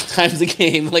 35 times a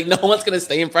game. Like no one's going to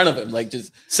stay in front of him. Like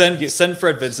just send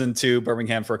Fred Vincent to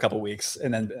Birmingham for a couple weeks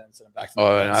and then send him back.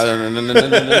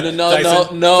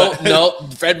 No.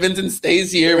 Fred Vincent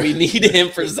stays here. We need him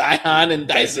for Zion and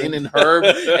Dyson and Herb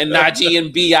and Najee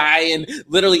and BI and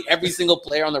literally every single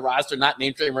player on the roster, not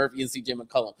named Trey Murphy and CJ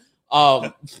McCollum.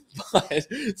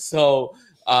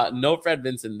 No Fred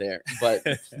Vincent there,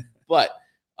 but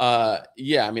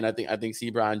yeah, I mean, I think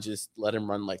Sebron just let him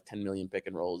run like 10 million pick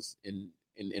and rolls in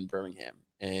Birmingham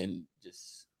and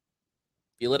just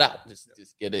feel it out. Just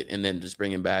get it and then just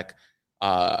bring him back.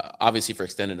 Obviously for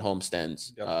extended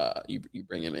homestands, you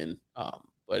bring him in.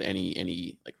 But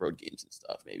any like road games and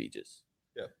stuff, maybe just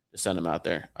send him out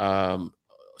there.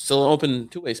 Still an open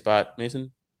 2-way spot,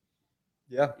 Mason.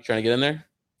 Yeah. You trying to get in there?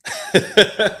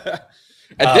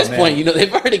 At this point,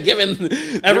 they've already given.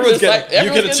 Everyone's getting.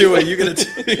 You get a 2-way. You get a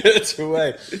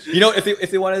 2-way.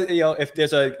 If they want to, if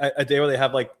there's a day where they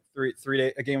have like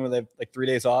a game where they have like 3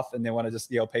 days off, and they want to just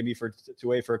pay me for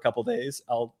 2-way for a couple days,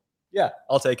 I'll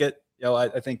take it.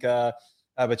 I think. How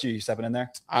about you? You stepping in there?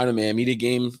 I don't know, man. Media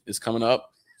game is coming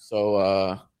up,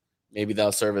 so maybe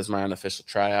that'll serve as my unofficial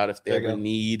tryout if they ever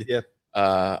need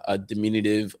a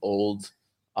diminutive old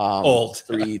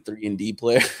 3-and-D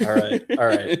player. All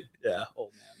right. Yeah,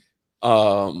 old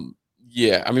man.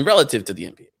 Yeah, I mean, relative to the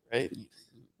NBA, right?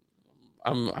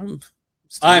 I'm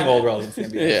old relative to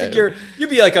the NBA. I think you'd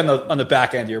be like on the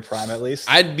back end of your prime at least.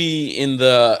 I'd be in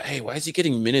the why is he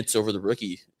getting minutes over the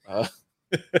rookie? I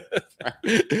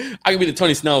could be the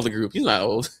Tony Snell of the group. He's not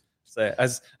old.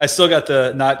 I still got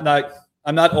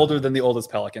I'm not older than the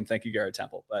oldest Pelican. Thank you, Garrett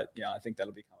Temple. But I think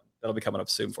that'll be coming up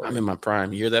soon for me. I'm in my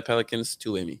prime. You hear that, Pelicans?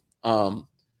 2-way me.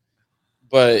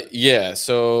 But yeah,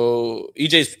 so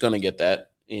EJ's gonna get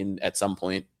that at some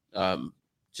point.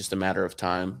 Just a matter of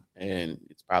time, and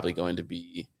it's probably going to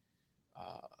be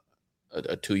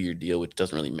a 2-year deal, which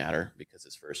doesn't really matter because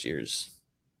his first year's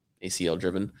ACL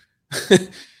driven.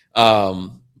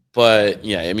 But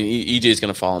yeah, I mean, EJ's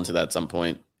gonna fall into that at some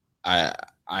point.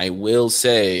 I will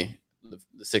say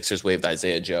the Sixers waived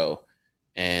Isaiah Joe,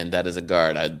 and that is a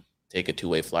guard I'd take a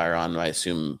 2-way flyer on. I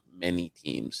assume many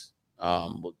teams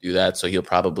will do that. So he'll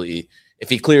probably, if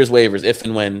he clears waivers, if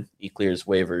and when he clears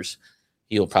waivers,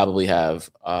 he'll probably have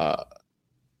a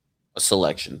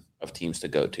selection of teams to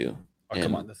go to. Oh,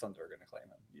 come on, the Thunder are going to claim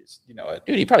him. You know it,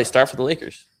 dude. He'd probably start for the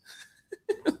Lakers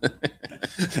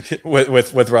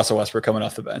with Russell Westbrook coming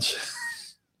off the bench.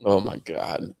 Oh my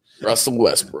God, Russell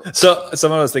Westbrook. So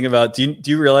someone was thinking about. Do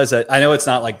you realize that? I know it's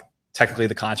not like technically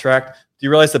the contract. Do you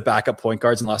realize the backup point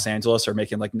guards in Los Angeles are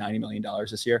making like $90 million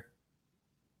this year?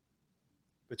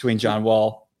 Between John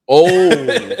Wall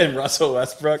and Russell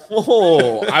Westbrook.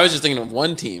 Oh, I was just thinking of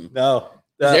one team. No.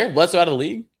 Is Eric Bledsoe out of the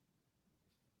league?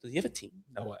 Does he have a team?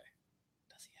 No way.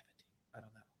 Does he have a team? I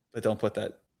don't know. But don't put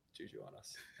that juju on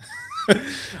us.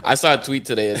 I saw a tweet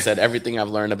today that said everything I've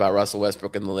learned about Russell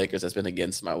Westbrook and the Lakers has been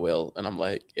against my will. And I'm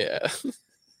like, yeah,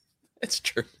 it's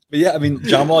true. But yeah, I mean,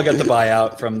 John Wall got the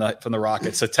buyout from the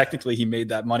Rockets. So technically he made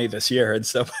that money this year. And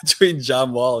so between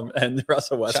John Wall and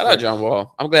Russell Westbrook. Shout out John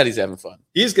Wall. I'm glad he's having fun.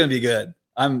 He's going to be good.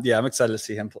 I'm excited to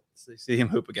see him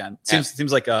hoop again.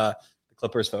 Seems like the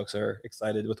Clippers folks are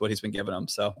excited with what he's been giving them.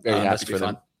 So very happy for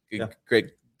them. Yeah.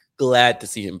 Great. Glad to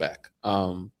see him back.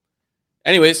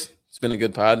 Anyways, it's been a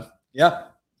good pod. Yeah.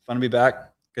 Fun to be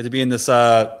back. Good to be in this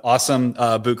awesome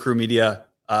Boot Crew Media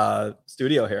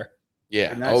studio here.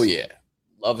 Yeah. Nice. Oh, yeah.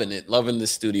 Loving it. Loving the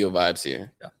studio vibes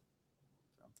here. Yeah.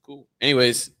 Cool.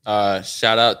 Anyways,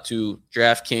 shout out to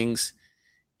DraftKings.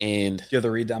 And do you have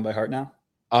the read down by heart now?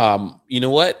 You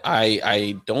know what?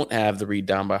 I don't have the read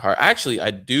down by heart. Actually,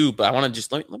 I do, but I want to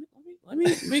just let me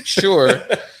make sure.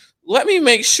 Let me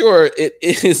make sure it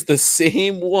is the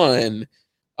same one.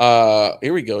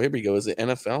 Here we go. Is it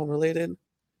NFL related?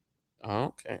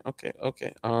 Okay.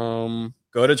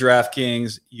 Go to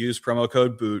DraftKings, use promo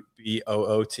code BOOT,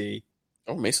 BOOT.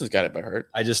 Oh, Mason's got it by heart.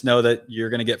 I just know that you're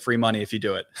going to get free money if you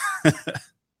do it.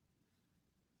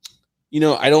 You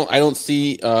know, I don't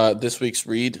see this week's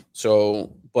read.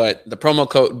 So, but the promo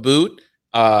code BOOT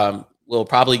will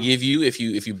probably give you if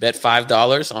you bet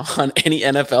 $5 on any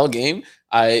NFL game.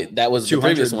 That was the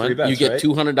previous one. Bets, you get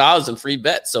 $200 in free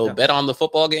bets. So bet on the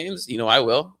football games. You know, I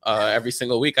will every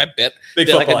single week. I bet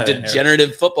like a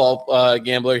degenerative football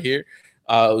gambler here.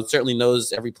 Who certainly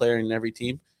knows every player in every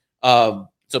team. So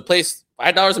place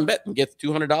 $5 and bet and get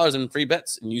 $200 in free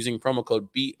bets and using promo code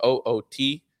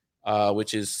BOOT.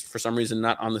 Which is for some reason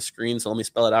not on the screen. So let me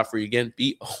spell it out for you again.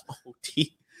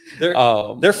 BOOT.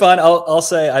 They're fun. I'll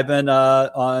say I've been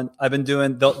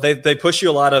doing. They push you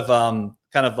a lot of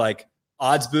kind of like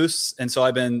odds boosts, and so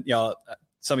I've been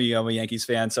some of you know I'm a Yankees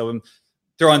fan, so I'm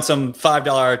throwing some $5,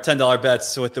 $10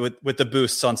 bets with the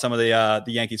boosts on some of the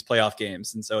Yankees playoff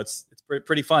games, and so it's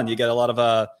pretty fun. You get a lot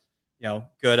of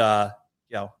good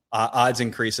odds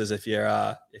increases if you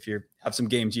have some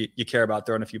games you care about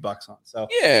throwing a few bucks on. So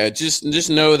yeah,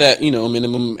 just know that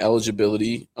minimum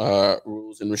eligibility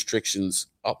rules and restrictions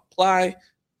apply.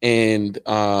 And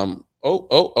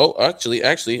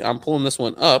actually, I'm pulling this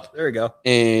one up. There we go.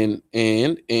 And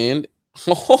this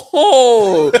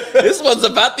one's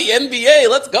about the NBA.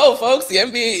 Let's go, folks. The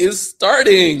NBA is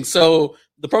starting, so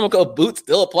the promo code BOOT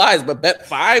still applies, but bet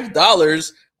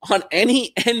 $5 on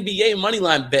any NBA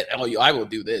moneyline bet. Oh, I will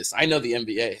do this. I know the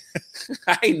NBA.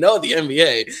 I know the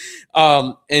NBA.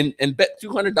 And bet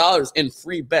 $200 in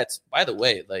free bets. By the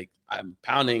way, like I'm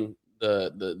pounding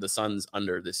the Suns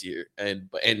under this year, and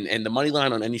the money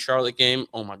line on any Charlotte game.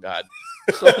 Oh my god,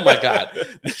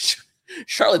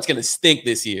 Charlotte's gonna stink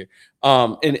this year.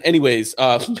 And anyways,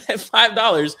 bet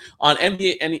 $5 on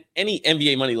NBA any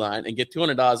NBA money line and get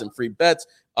 $200 in free bets.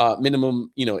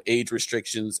 Minimum, age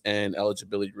restrictions and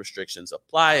eligibility restrictions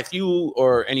apply. If you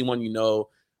or anyone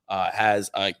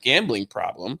has a gambling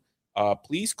problem,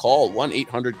 please call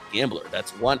 1-800-GAMBLER.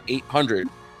 That's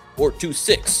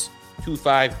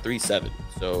 1-800-426-2537.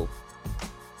 So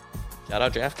shout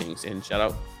out DraftKings and shout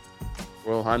out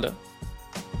Royal Honda